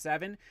Peg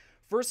 37.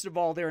 First of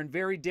all, they're in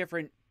very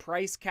different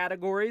price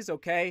categories,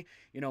 okay?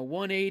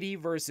 180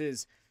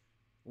 versus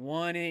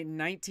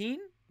 119,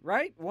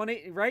 right?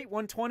 180, right?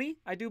 120,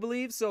 I do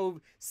believe.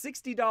 So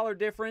 $60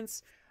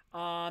 difference.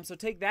 So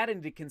take that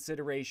into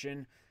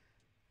consideration.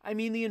 I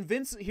mean,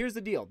 here's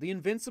the deal. The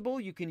Invincible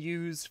you can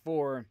use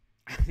for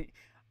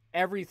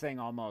everything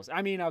almost.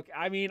 I mean,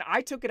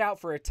 I took it out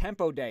for a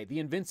tempo day, the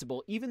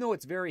Invincible, even though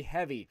it's very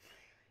heavy.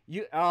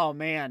 Oh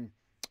man.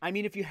 I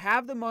mean, if you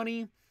have the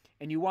money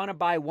and you want to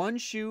buy one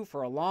shoe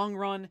for a long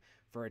run,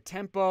 for a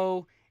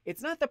tempo,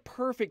 it's not the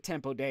perfect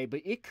tempo day,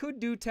 but it could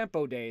do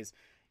tempo days.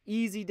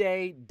 Easy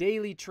day,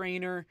 daily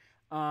trainer.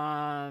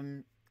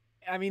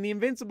 I mean, the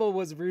Invincible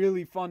was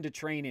really fun to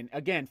train in.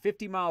 Again,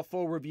 50-mile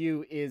full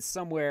review is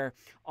somewhere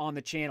on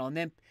the channel. And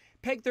then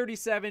Peg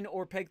 37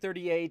 or Peg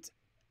 38,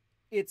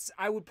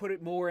 I would put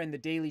it more in the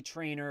daily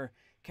trainer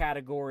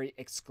category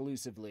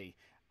exclusively.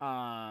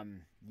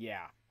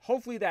 Yeah,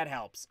 hopefully that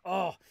helps.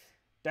 Oh,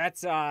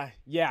 that's,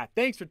 yeah,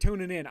 thanks for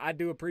tuning in. I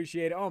do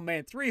appreciate it. Oh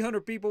man,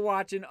 300 people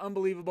watching,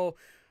 unbelievable.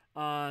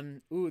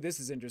 Ooh, this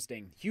is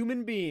interesting.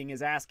 Human Being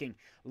is asking,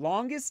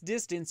 longest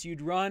distance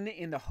you'd run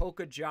in the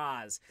Hoka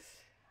Jaws.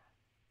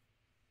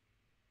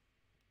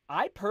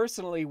 I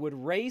personally would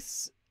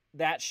race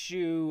that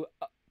shoe.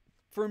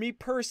 For me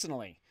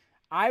personally,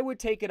 I would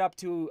take it up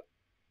to,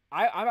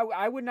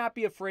 I would not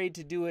be afraid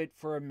to do it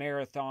for a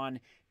marathon,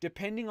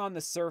 depending on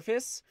the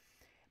surface.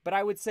 But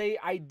I would say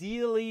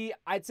ideally,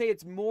 I'd say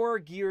it's more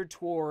geared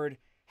toward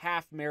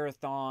half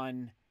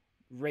marathon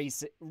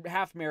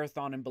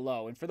and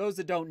below. And for those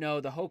that don't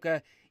know, the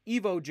Hoka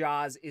Evo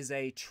Jaws is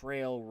a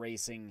trail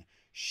racing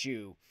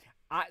shoe.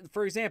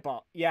 For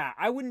example, yeah,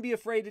 I wouldn't be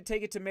afraid to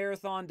take it to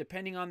marathon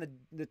depending on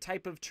the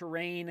type of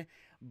terrain,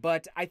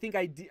 but I think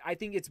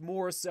it's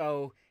more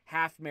so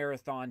half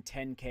marathon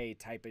 10K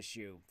type of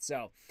shoe.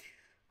 So,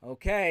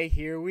 okay,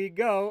 here we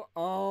go.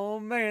 Oh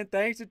man,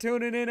 thanks for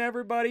tuning in,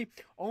 everybody.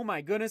 Oh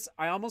my goodness,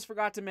 I almost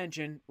forgot to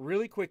mention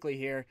really quickly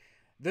here,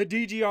 the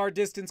DGR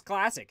Distance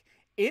Classic.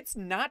 It's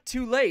not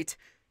too late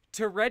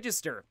to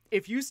register.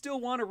 If you still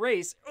want to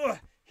race,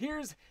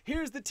 here's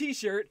the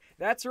t-shirt.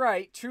 That's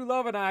right. True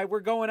Love and I,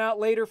 we're going out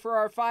later for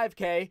our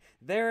 5K.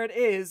 There it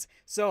is.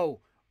 So,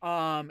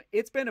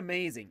 it's been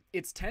amazing.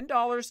 It's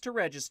 $10 to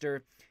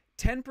register.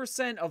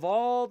 10% of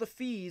all the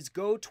fees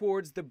go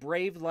towards the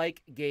Brave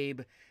Like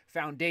Gabe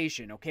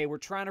Foundation. Okay, we're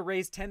trying to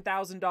raise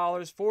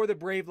 $10,000 for the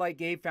Brave Like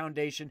Gabe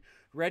Foundation.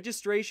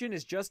 Registration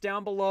is just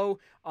down below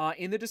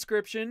in the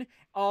description.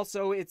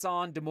 Also, it's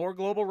on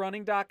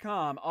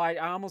DeMoorGlobalRunning.com. I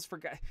almost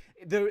forgot.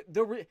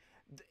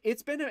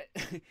 It's been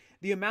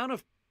the amount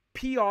of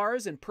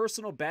PRs and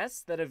personal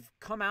bests that have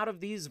come out of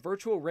these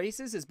virtual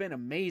races has been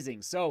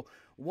amazing. So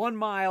 1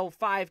 mile,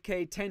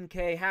 5K,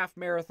 10K, half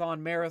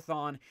marathon,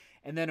 marathon,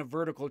 and then a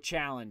vertical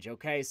challenge.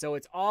 Okay, so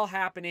it's all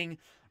happening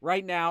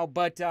right now,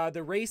 but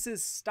the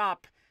races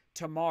stop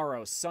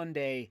tomorrow,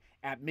 Sunday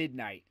at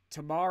midnight.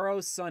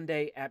 Tomorrow,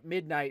 Sunday at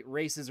midnight,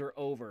 races are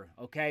over.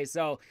 Okay,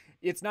 so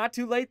it's not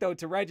too late though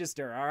to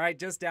register. All right,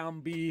 just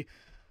down below.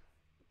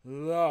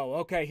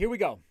 Okay, here we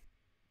go.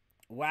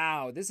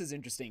 Wow, this is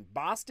interesting.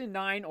 Boston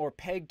 9 or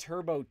Peg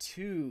Turbo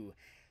 2.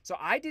 So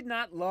I did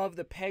not love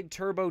the Peg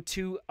Turbo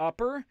 2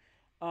 upper.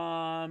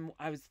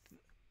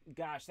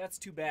 Gosh, that's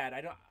too bad.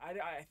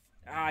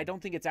 I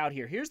don't think it's out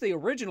here. Here's the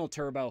original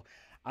Turbo.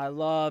 I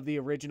love the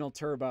original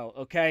Turbo,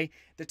 okay?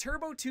 The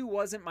Turbo 2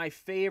 wasn't my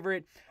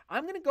favorite.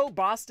 I'm going to go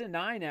Boston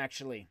 9,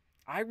 actually.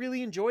 I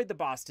really enjoyed the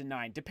Boston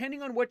 9.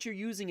 Depending on what you're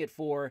using it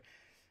for,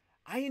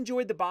 I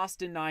enjoyed the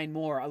Boston 9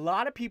 more. A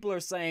lot of people are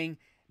saying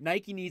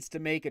Nike needs to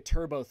make a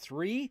Turbo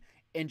 3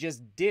 and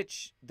just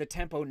ditch the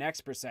Tempo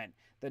Next Percent.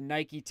 The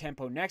Nike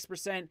Tempo Next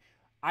Percent.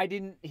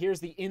 Here's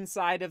the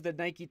inside of the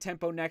Nike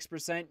Tempo Next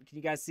Percent. Can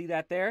you guys see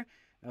that there?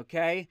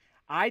 Okay.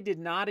 I did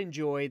not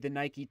enjoy the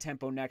Nike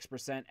Tempo Next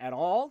Percent at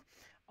all.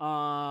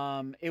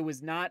 It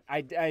was not,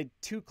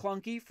 too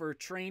clunky for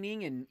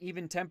training and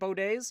even tempo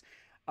days.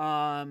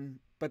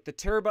 But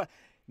the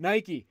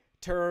Nike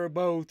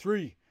Turbo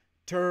 3,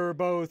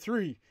 Turbo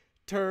 3,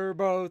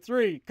 Turbo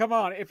 3. Come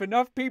on, if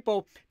enough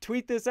people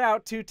tweet this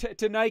out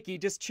to Nike,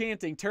 just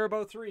chanting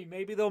Turbo 3,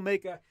 maybe they'll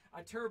make a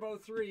Turbo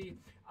 3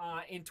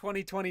 in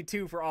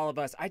 2022 for all of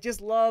us. I just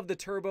love the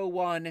Turbo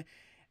 1,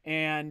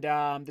 and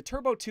the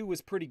Turbo 2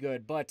 was pretty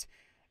good, but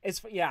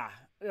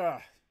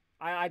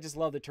I just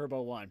love the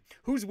Turbo 1.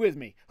 Who's with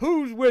me?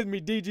 Who's with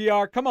me,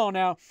 DGR? Come on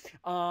now.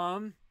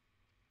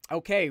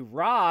 Okay,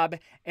 Rob,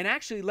 and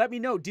actually let me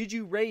know, did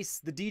you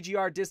race the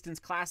DGR Distance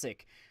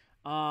Classic?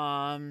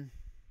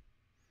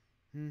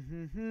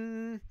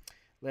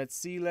 Let's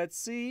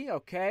see.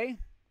 Okay.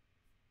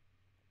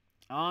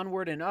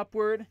 Onward and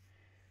upward.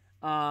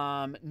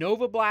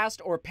 Nova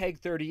Blast or Peg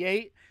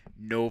 38?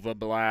 Nova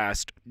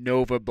Blast.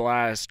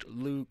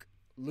 Luke.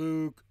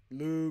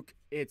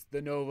 It's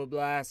the Nova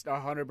Blast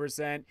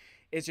 100%.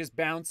 It's just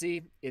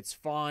bouncy. It's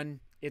fun.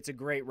 It's a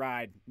great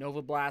ride.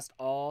 Nova Blast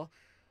all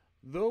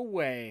the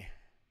way.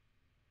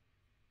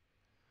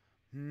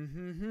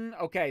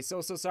 Okay,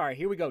 so sorry.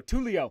 Here we go.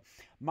 Tulio,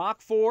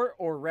 Mach 4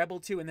 or Rebel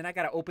 2, and then I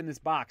gotta open this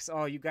box.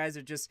 Oh, you guys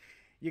are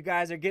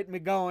getting me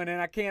going,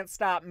 and I can't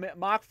stop.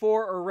 Mach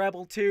 4 or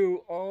Rebel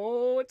 2.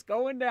 Oh, it's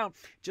going down.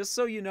 Just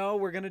so you know,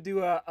 we're gonna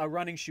do a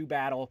running shoe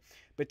battle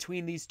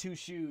between these two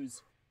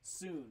shoes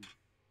soon.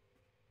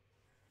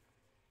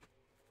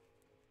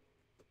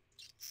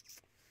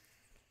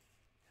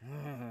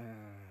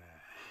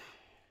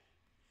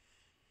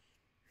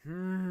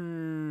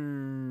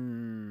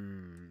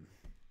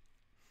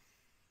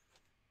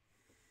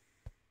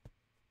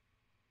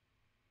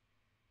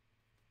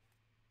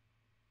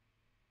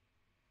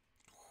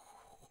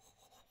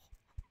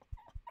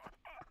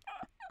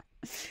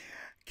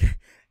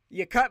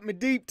 You cut me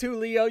deep,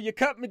 Tulio. You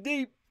cut me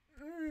deep.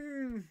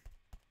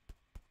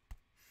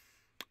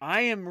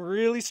 I am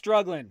really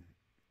struggling.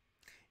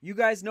 You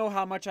guys know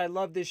how much I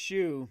love this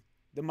shoe,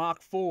 the Mach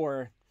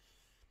 4.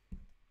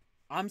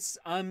 I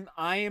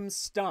am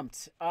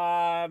stumped.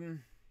 I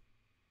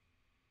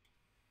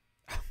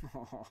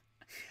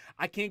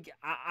can't.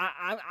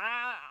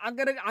 I'm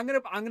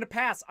gonna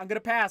pass. I'm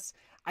gonna pass.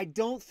 I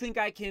don't think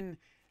I can.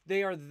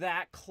 They are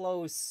that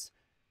close.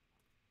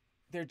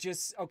 They're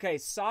just okay.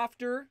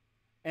 Softer,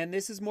 and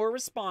this is more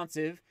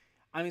responsive.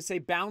 I'm gonna say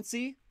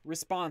bouncy,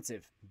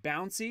 responsive.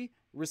 Bouncy,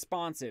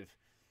 responsive.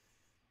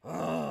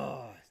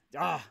 I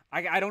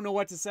don't know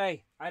what to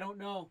say. I don't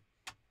know,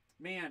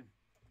 man.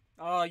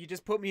 Oh, you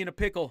just put me in a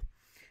pickle.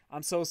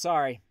 I'm so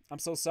sorry.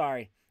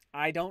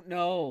 I don't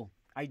know.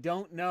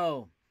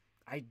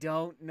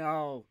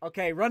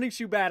 Okay, running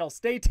shoe battle.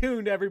 Stay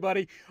tuned,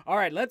 everybody. All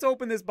right, let's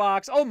open this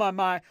box. Oh,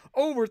 my.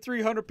 Over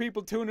 300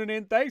 people tuning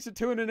in. Thanks for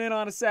tuning in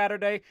on a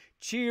Saturday.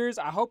 Cheers.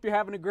 I hope you're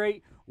having a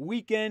great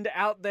weekend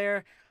out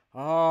there.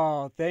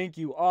 Oh, thank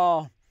you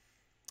all.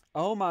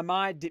 Oh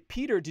my.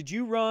 Peter, did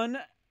you run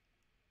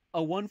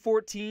a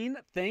 114?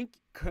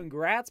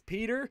 Congrats,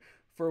 Peter,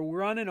 for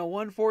running a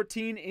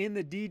 114 in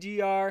the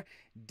DGR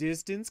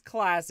Distance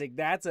Classic.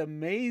 That's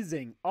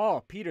amazing.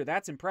 Oh, Peter,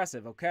 that's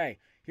impressive. Okay,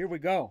 here we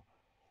go.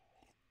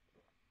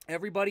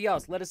 Everybody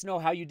else, let us know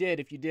how you did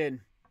if you did.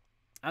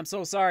 I'm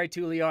so sorry,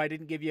 Tulio, I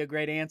didn't give you a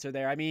great answer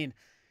there. I mean,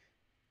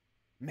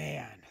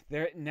 man,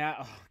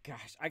 oh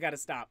gosh, I gotta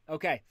stop.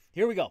 Okay,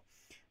 here we go.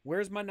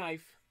 Where's my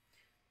knife?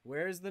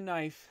 Where's the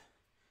knife?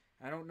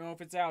 I don't know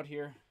if it's out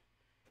here.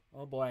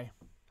 Oh boy,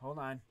 hold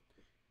on.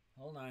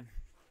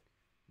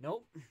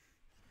 Nope.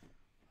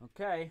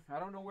 Okay, I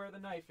don't know where the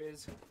knife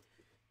is.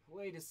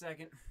 Wait a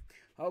second.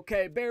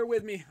 Okay, bear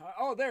with me.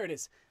 Oh, there it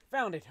is.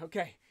 Found it.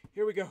 Okay,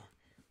 here we go.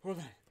 Hold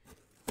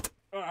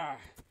on.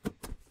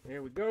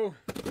 There we go.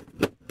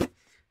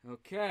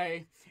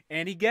 Okay,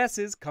 any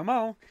guesses? Come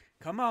on.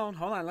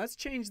 Hold on. Let's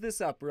change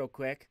this up real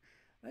quick.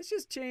 Let's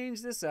just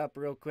change this up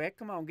real quick.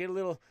 Come on, get a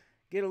little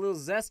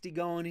zesty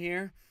going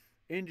here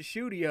in the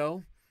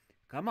studio.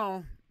 Come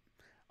on.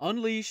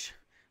 Unleash.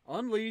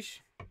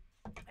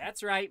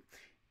 That's right.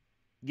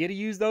 Get to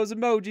use those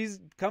emojis.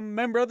 Become a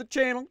member of the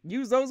channel.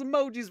 Use those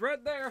emojis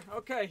right there.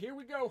 Okay, here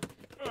we go.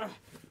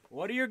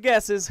 What are your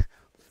guesses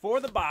for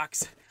the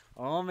box?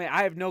 Oh, man,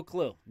 I have no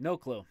clue.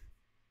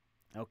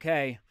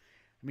 Okay,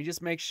 let me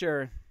just make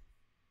sure.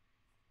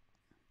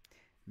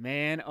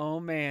 Man, oh,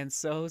 man,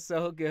 so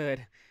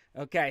good.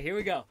 Okay, here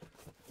we go.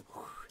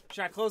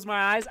 Should I close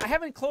my eyes? I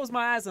haven't closed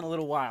my eyes in a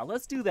little while.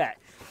 Let's do that.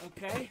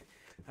 Okay.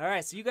 All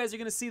right, so you guys are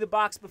going to see the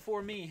box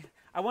before me.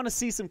 I want to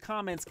see some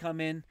comments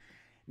come in.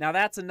 Now,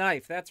 that's a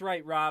knife. That's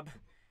right, Rob.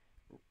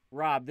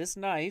 This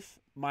knife,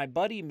 my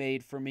buddy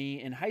made for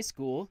me in high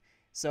school.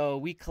 So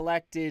we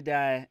collected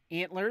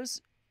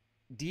antlers,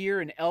 deer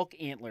and elk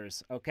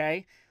antlers,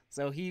 okay?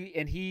 So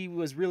he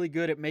was really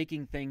good at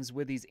making things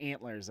with these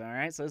antlers, all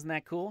right? So isn't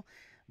that cool?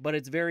 But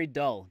it's very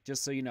dull,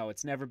 just so you know.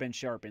 It's never been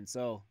sharpened,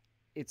 so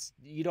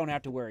you don't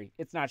have to worry.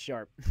 It's not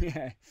sharp.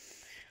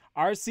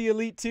 RC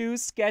Elite 2,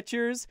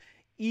 Skechers,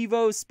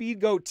 Evo Speed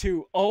Goat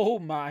 2. Oh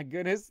my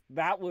goodness,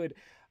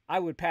 I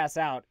would pass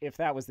out if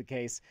that was the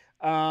case.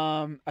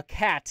 A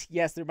cat.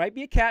 Yes, there might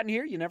be a cat in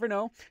here. You never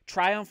know.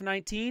 Triumph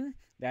 19.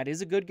 That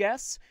is a good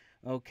guess.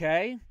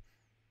 Okay.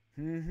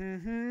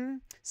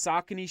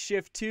 Saucony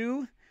Shift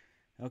 2.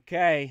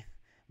 Okay.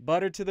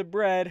 Butter to the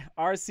bread.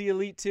 RC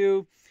Elite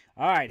 2.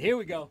 All right, here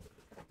we go.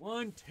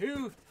 1,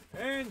 2,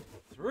 and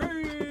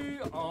 3.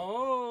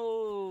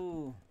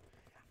 Oh.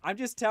 I'm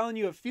just telling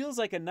you, it feels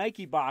like a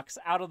Nike box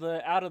out of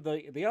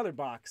the other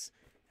box.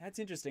 That's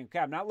interesting. Okay,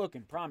 I'm not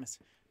looking, promise.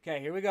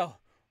 Okay, here we go.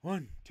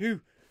 1, 2,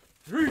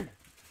 3.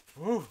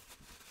 Oh.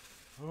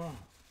 Oh.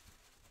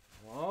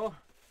 Oh.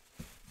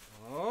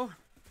 Oh.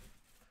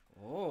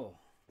 Oh.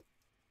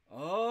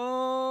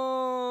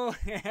 Oh.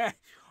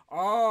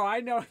 Oh, I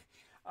know.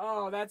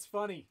 Oh, that's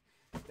funny.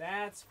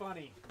 That's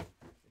funny.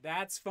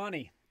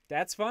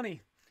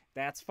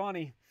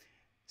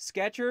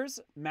 Skechers,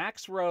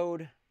 Max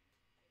Road.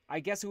 I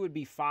guess it would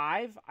be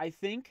 5, I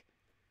think.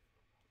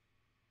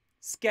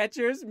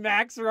 Skechers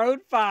Max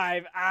Road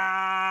 5.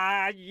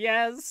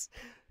 Yes.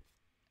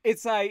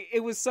 It's like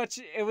it was such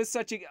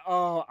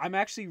a I'm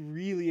actually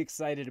really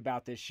excited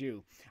about this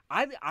shoe.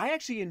 I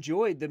actually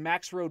enjoyed the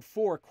Max Road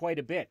 4 quite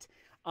a bit.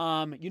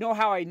 You know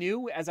how I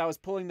knew as I was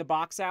pulling the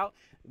box out?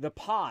 The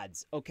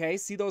pods, okay?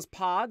 See those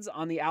pods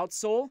on the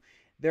outsole?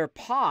 They're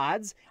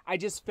pods. I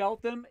just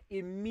felt them,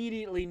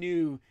 immediately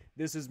knew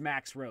this is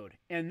Max Road.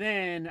 And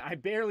then I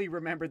barely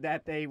remembered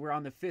that they were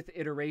on the 5th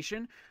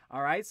iteration.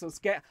 All right, so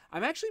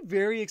I'm actually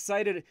very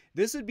excited.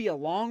 This would be a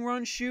long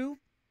run shoe.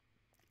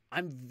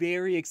 I'm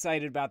very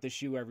excited about this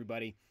shoe,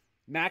 everybody.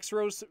 Max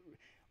Road.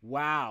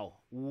 Wow.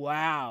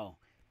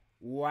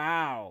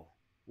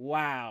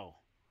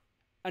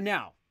 And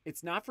now,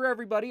 it's not for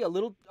everybody. A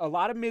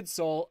lot of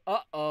midsole.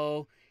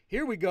 Uh-oh.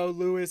 Here we go,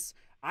 Lewis.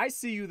 I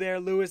see you there,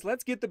 Lewis.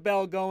 Let's get the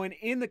bell going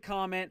in the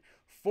comment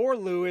for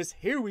Lewis.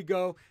 Here we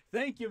go.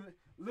 Thank you,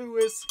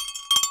 Lewis.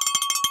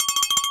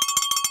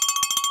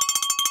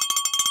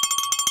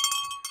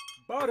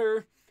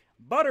 Butter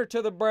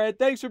to the bread.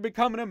 Thanks for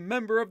becoming a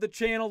member of the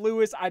channel,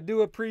 Lewis. I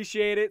do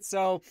appreciate it.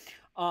 So,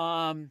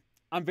 I'm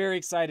very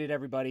excited,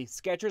 everybody.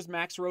 Skechers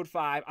Max Road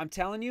 5. I'm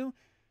telling you,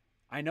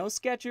 I know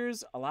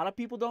Skechers. A lot of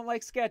people don't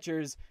like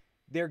Skechers.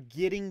 They're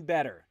getting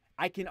better.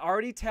 I can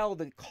already tell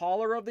the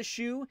collar of the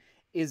shoe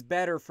is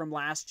better from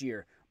last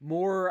year.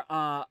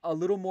 A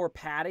little more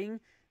padding.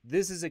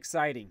 This is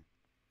exciting.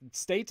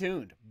 Stay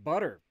tuned.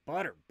 Butter.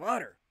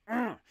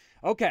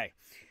 Okay.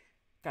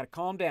 Got to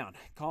calm down.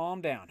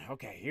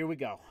 Okay, here we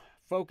go.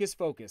 Focus.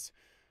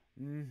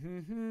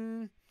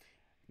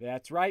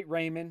 That's right,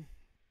 Raymond.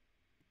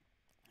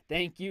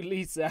 Thank you,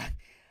 Lisa.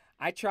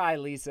 I try,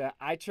 Lisa.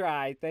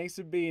 Thanks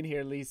for being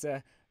here,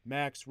 Lisa.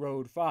 Max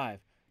Road 5.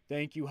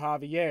 Thank you,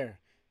 Javier.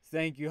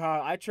 Thank you,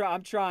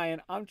 I'm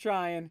trying.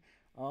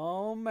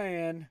 Oh,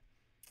 man.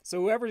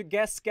 So whoever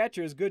guessed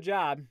Skechers, good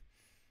job.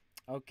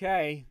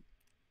 Okay.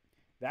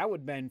 That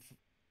would have been...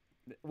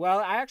 Well,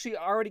 I actually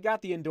already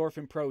got the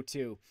Endorphin Pro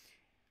 2.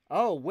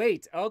 Oh,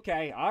 wait.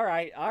 Okay. All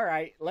right. All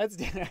right. Let's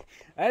do,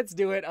 let's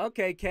do it.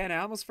 Okay, Ken, I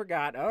almost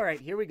forgot. All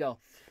right, here we go.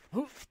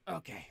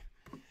 Okay.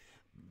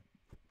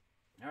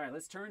 All right,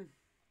 let's turn.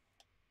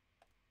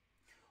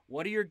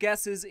 What are your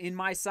guesses in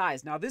my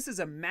size? Now, this is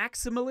a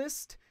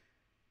maximalist.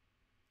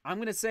 I'm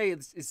going to say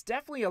it's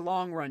definitely a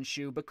long run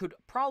shoe, but could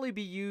probably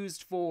be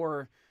used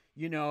for,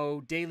 you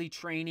know, daily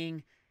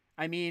training.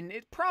 I mean,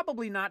 it's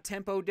probably not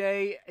tempo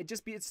day.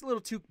 It's a little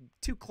too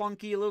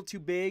clunky, a little too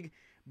big,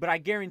 but I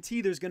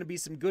guarantee there's going to be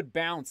some good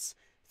bounce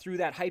through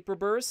that hyper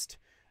burst.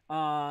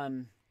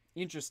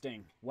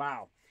 Interesting.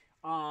 Wow.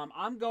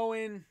 I'm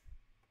going,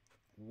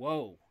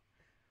 whoa.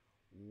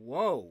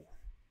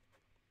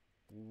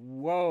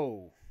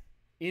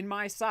 In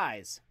my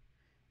size.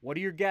 What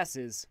are your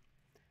guesses?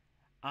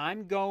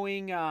 I'm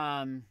going,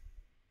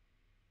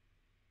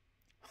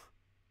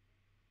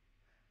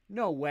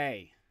 no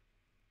way.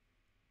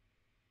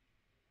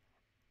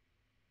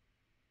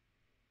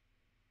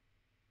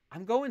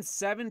 I'm going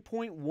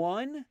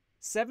 7.1,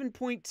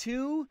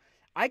 7.2.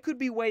 I could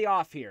be way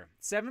off here.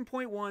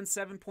 7.1,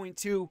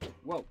 7.2.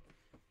 Whoa.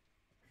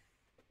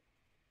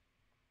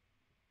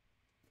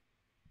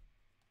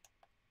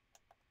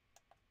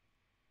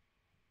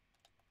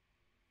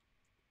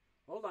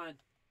 Hold on.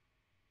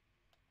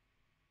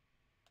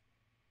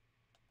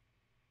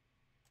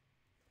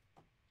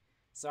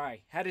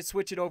 Sorry, had to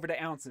switch it over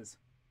to ounces.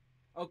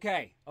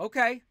 Okay.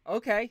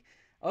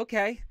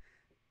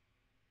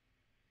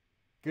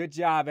 Good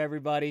job,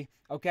 everybody.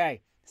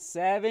 Okay,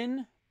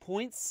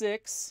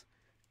 7.6,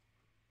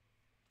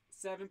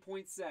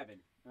 7.7.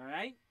 All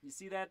right, you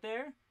see that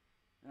there?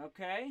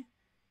 Okay,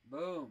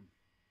 boom.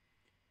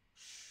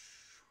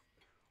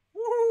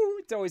 Woo!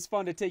 It's always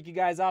fun to take you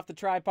guys off the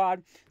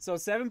tripod. So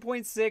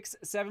 7.6,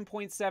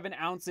 7.7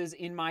 ounces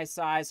in my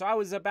size. So I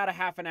was about a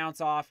half an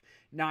ounce off.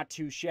 Not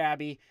too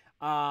shabby.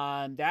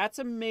 That's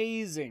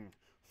amazing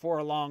for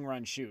a long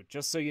run shoot,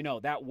 just so you know,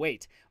 that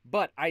weight.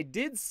 But I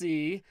did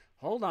see,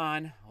 hold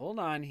on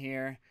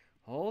here.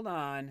 Hold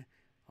on.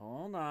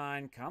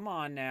 Come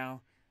on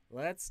now.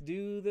 Let's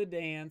do the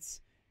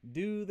dance.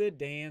 Do the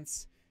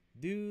dance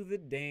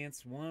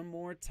one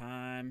more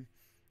time.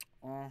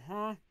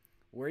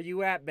 Where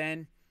you at,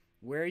 Ben?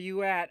 Where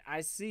you at?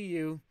 I see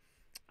you.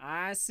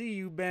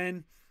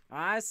 Ben.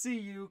 I see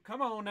you.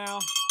 Come on now.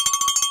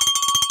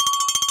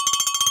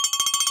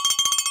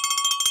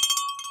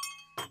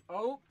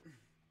 Oh.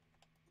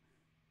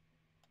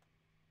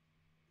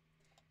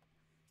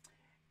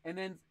 And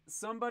then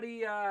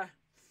somebody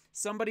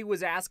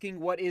was asking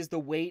what is the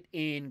weight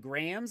in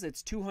grams.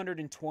 It's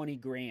 220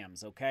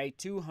 grams, okay?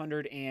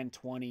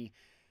 220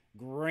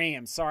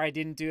 grams. Sorry I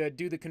didn't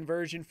do the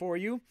conversion for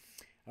you.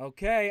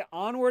 Okay,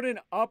 onward and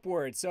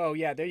upward. So,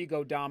 yeah, there you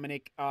go,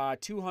 Dominic.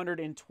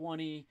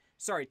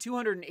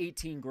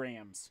 218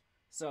 grams.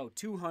 So,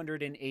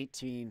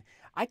 218.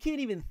 I can't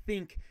even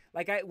think,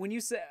 like,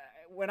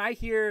 when I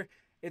hear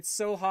it's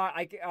so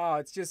hard,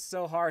 it's just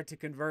so hard to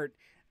convert.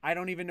 I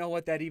don't even know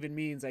what that even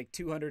means, like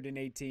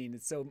 218.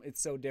 It's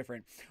so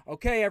different.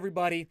 Okay,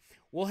 everybody,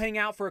 we'll hang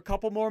out for a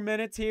couple more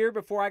minutes here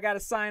before I got to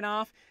sign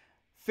off.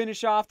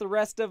 Finish off the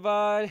rest of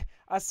a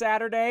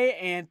Saturday,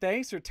 and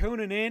thanks for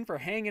tuning in, for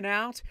hanging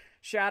out.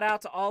 Shout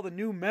out to all the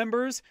new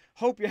members.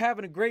 Hope you're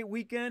having a great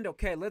weekend.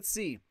 Okay, let's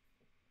see.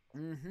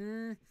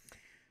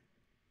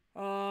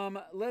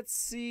 Let's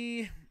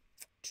see.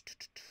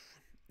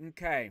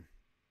 Okay.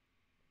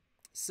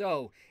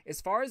 So,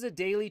 as far as a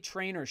daily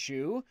trainer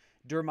shoe,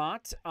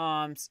 Dermot,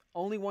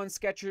 only one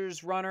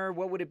Skechers runner.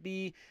 What would it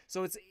be?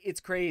 So it's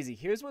crazy.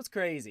 Here's what's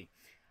crazy.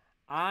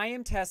 I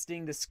am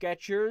testing the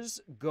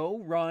Skechers Go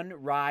Run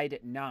Ride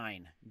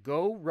 9.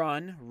 Go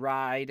Run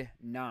Ride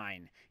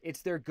 9.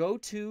 It's their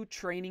go-to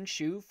training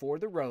shoe for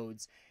the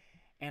roads.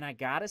 And I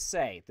gotta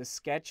say, the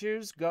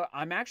Skechers Go...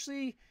 I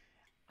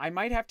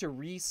might have to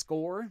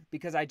rescore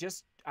because I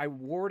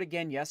wore it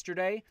again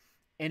yesterday,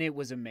 and it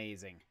was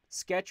amazing.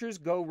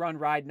 Skechers Go Run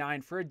Ride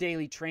 9 for a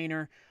daily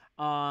trainer.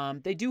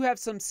 They do have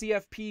some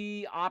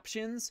CFP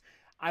options.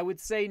 I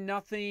would say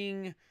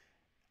nothing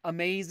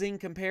amazing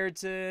compared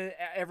to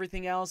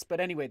everything else.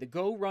 But anyway, the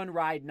Go Run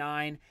Ride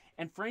 9,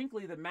 and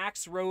frankly, the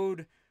Max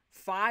Road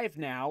 5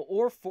 now,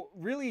 or 4,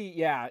 really,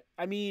 yeah,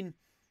 I mean,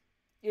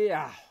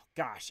 yeah,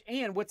 gosh.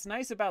 And what's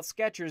nice about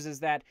Skechers is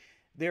that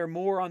they're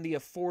more on the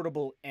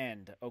affordable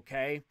end,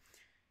 okay?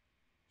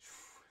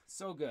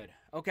 So good.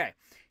 Okay,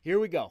 here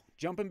we go.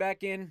 Jumping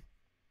back in.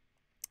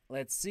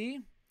 Let's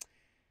see.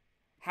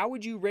 How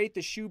would you rate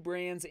the shoe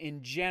brands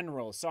in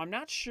general? So I'm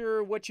not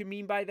sure what you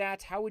mean by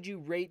that. How would you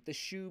rate the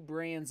shoe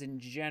brands in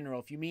general?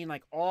 If you mean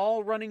like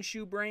all running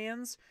shoe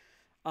brands,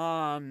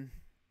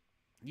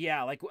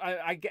 yeah, like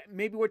I get,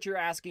 maybe what you're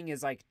asking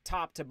is like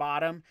top to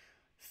bottom,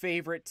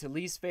 favorite to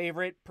least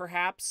favorite,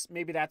 perhaps.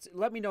 Maybe that's,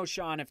 let me know,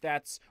 Sean, if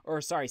that's, or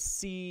sorry,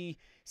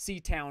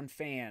 C-Town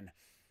fan.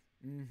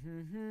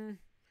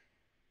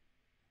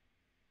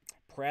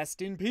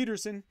 Preston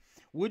Peterson.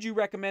 Would you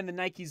recommend the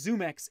Nike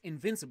Zoom X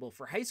Invincible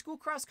for high school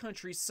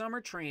cross-country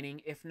summer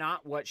training? If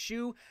not, what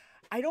shoe?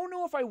 I don't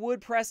know if I would,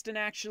 Preston,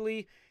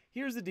 actually.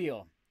 Here's the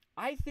deal.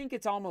 I think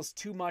it's almost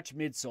too much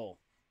midsole.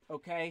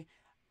 okay?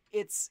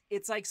 It's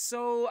like,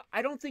 so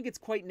I don't think it's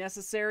quite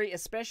necessary,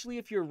 especially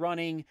if you're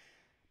running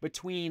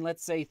between,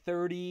 let's say,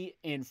 30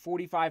 and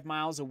 45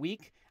 miles a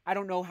week. I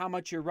don't know how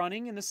much you're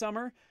running in the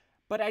summer,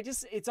 but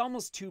it's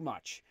almost too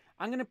much.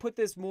 I'm going to put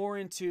this more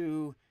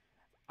into,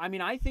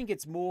 I think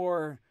it's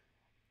more,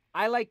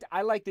 I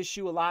like this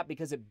shoe a lot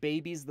because it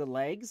babies the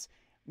legs,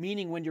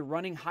 meaning when you're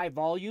running high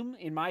volume.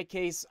 In my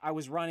case, I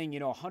was running,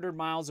 100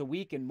 miles a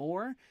week and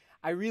more.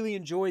 I really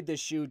enjoyed this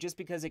shoe just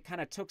because it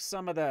kind of took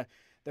some of the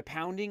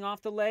pounding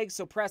off the legs.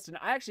 So Preston,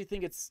 I actually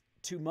think it's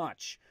too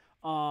much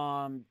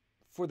for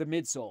the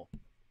midsole.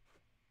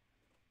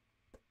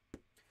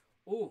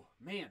 Oh,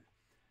 man.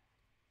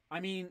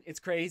 It's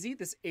crazy.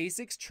 This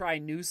Asics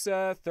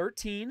Trinusa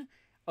 13,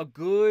 a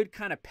good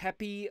kind of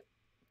peppy,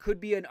 could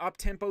be an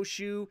up-tempo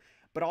shoe,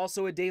 but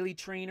also a daily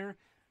trainer.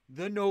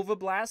 The Nova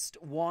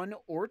Blast 1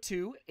 or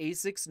 2,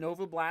 Asics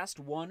Nova Blast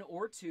 1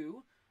 or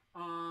 2.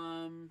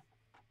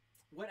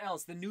 What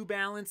else? The New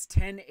Balance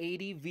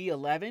 1080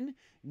 V11.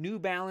 New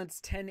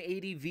Balance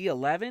 1080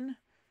 V11.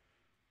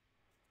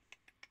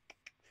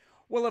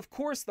 Well, of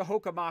course, the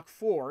Hoka Mach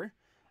 4.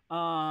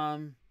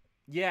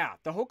 Yeah,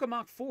 the Hoka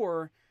Mach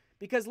 4,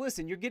 because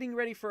listen, you're getting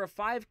ready for a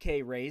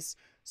 5K race,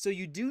 so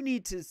you do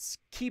need to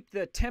keep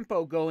the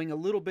tempo going a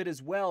little bit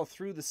as well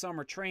through the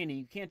summer training.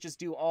 You can't just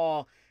do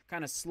all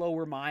kind of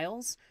slower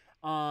miles.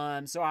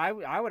 So I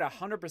would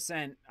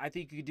 100%, I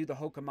think you could do the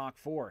Hoka Mach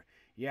 4.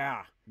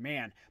 Yeah,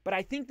 man. But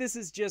I think this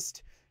is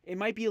just, it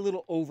might be a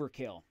little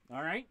overkill.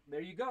 All right,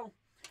 there you go.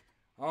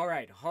 All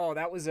right. Oh,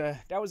 that was a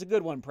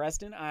good one,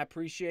 Preston. I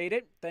appreciate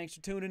it. Thanks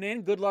for tuning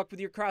in. Good luck with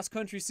your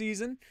cross-country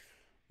season.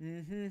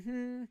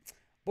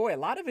 Boy, a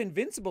lot of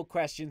Invincible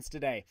questions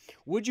today.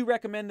 Would you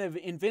recommend the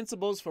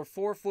Invincibles for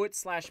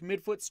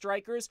forefoot/midfoot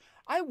strikers?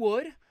 I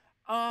would.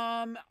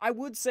 I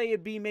would say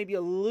it'd be maybe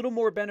a little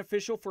more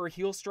beneficial for a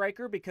heel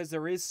striker because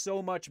there is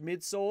so much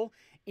midsole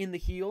in the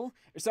heel.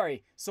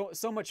 Sorry,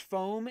 so much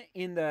foam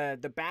in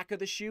the back of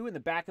the shoe, in the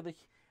back of the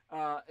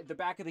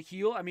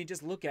heel.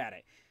 Just look at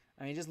it.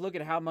 Just look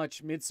at how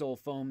much midsole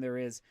foam there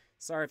is.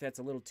 Sorry if that's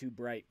a little too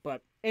bright,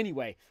 but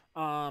anyway,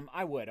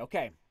 I would.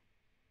 Okay.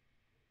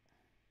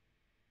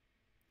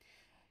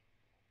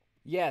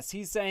 Yes,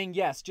 he's saying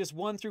yes, just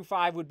 1 through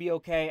 5 would be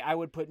okay. I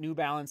would put New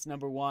Balance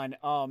number 1.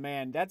 Oh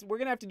man, we're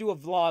gonna have to do a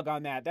vlog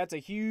on that. That's a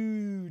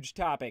huge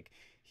topic.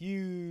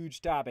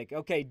 Huge topic.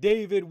 Okay,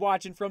 David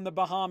watching from the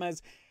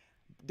Bahamas.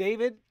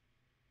 David,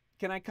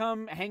 can I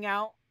come hang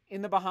out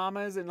in the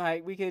Bahamas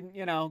and we can,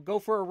 go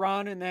for a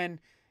run and then,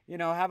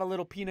 have a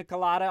little pina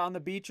colada on the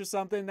beach or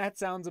something? That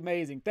sounds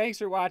amazing. Thanks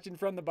for watching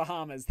from the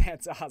Bahamas.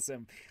 That's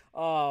awesome.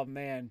 Oh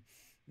man.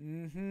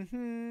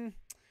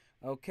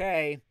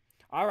 Okay.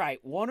 All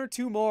right, 1 or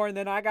 2 more, and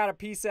then I got to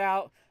peace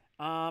out.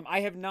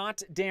 I have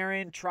not,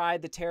 Darren,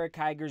 tried the Terra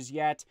Kygers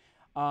yet.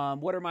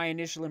 What are my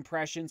initial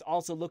impressions?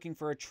 Also looking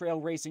for a trail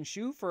racing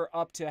shoe for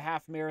up to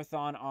half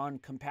marathon on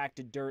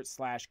compacted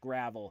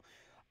dirt/gravel.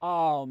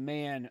 Oh,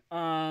 man.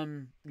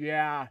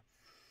 Yeah.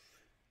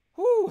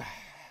 Whew.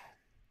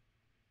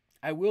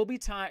 I will be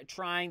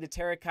trying the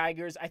Terra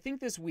Kygers, I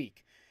think this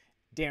week.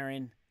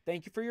 Darren,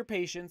 thank you for your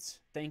patience.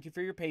 Thank you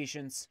for your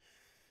patience.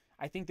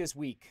 I think this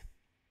week.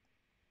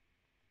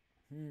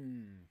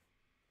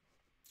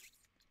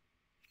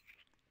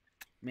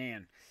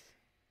 Man,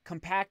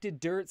 compacted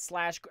dirt /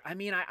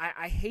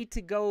 I hate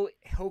to go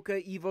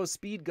Hoka Evo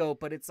Speed Goat,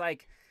 but it's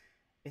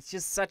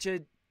just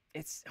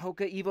it's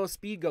Hoka Evo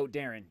Speed Goat,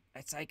 Darren.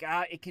 It's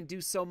it can do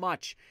so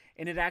much,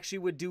 and it actually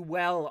would do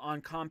well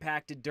on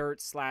compacted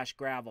dirt /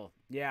 gravel.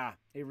 Yeah,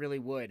 it really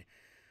would.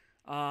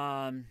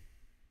 Do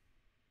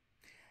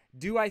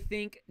I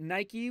think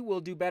Nike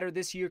will do better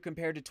this year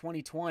compared to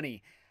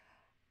 2020?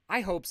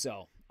 I hope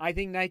so. I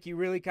think Nike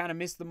really kind of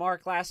missed the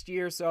mark last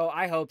year, so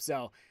I hope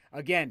so.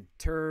 Again,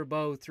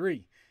 Turbo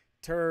 3.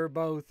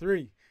 Turbo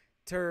 3.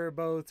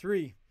 Turbo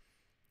 3.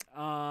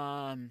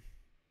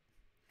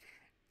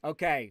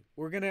 Okay,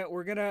 we're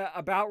gonna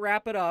about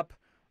wrap it up.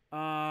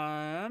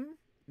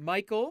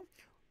 Michael,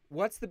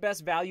 what's the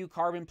best value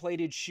carbon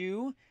plated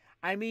shoe?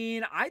 I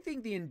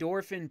think the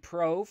Endorphin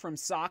Pro from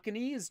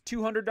Saucony is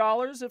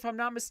 $200 if I'm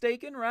not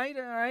mistaken, right?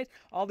 All right,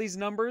 all these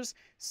numbers.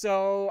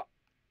 So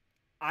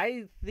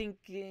I think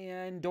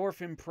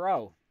Endorphin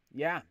Pro,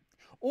 yeah.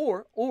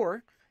 Or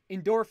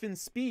Endorphin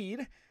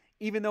Speed,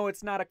 even though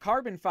it's not a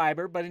carbon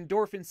fiber, but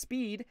Endorphin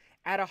Speed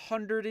at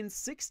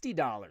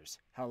 $160.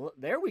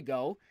 There we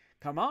go.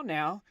 Come on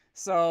now.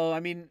 So,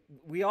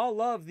 we all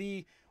love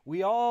the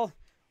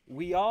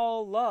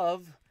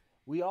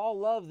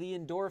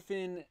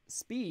Endorphin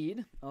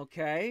Speed.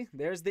 Okay,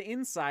 there's the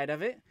inside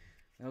of it.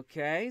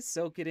 Okay,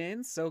 soak it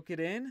in.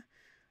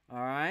 All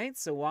right,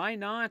 so why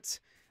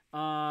not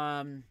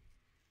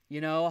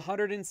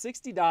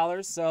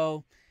 $160.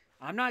 So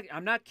I'm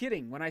not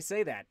kidding when I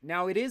say that.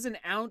 Now it is an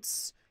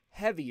ounce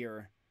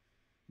heavier,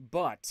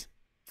 but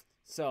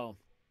so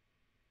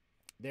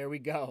there we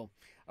go.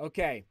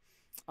 Okay.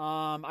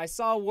 I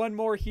saw one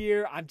more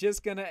here. I'm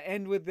just going to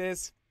end with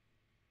this.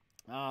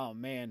 Oh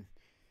man.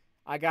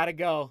 I gotta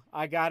go.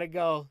 I gotta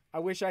go. I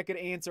wish I could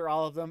answer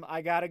all of them.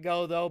 I gotta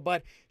go, though.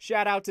 But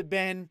shout out to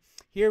Ben.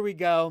 Here we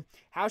go.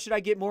 How should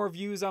I get more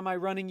views on my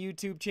running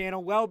YouTube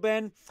channel? Well,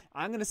 Ben,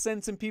 I'm going to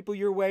send some people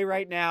your way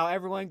right now.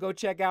 Everyone go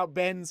check out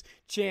Ben's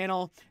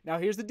channel. Now,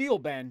 here's the deal,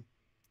 Ben.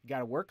 You got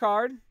to work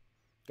hard.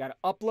 Got to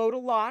upload a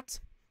lot.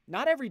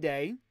 Not every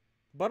day,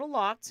 but a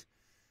lot.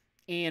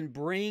 And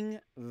bring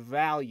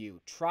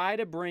value. Try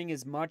to bring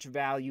as much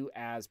value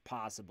as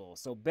possible.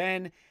 So,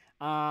 Ben,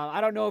 I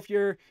don't know if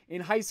you're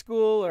in high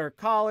school or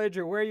college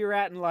or where you're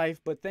at in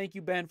life, but thank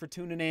you, Ben, for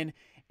tuning in.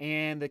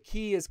 And the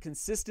key is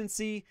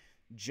consistency,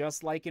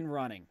 just like in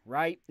running,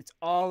 right? It's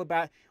all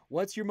about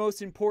what's your most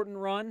important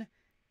run?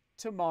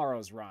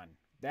 Tomorrow's run.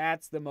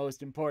 That's the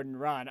most important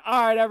run.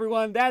 All right,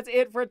 everyone, that's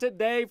it for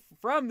today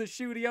from the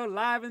studio,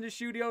 live in the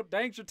studio.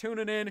 Thanks for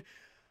tuning in.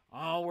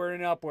 Onward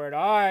and upward.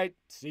 All right,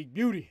 seek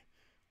beauty,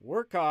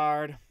 work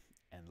hard,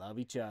 and love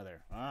each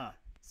other.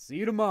 See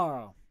you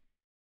tomorrow.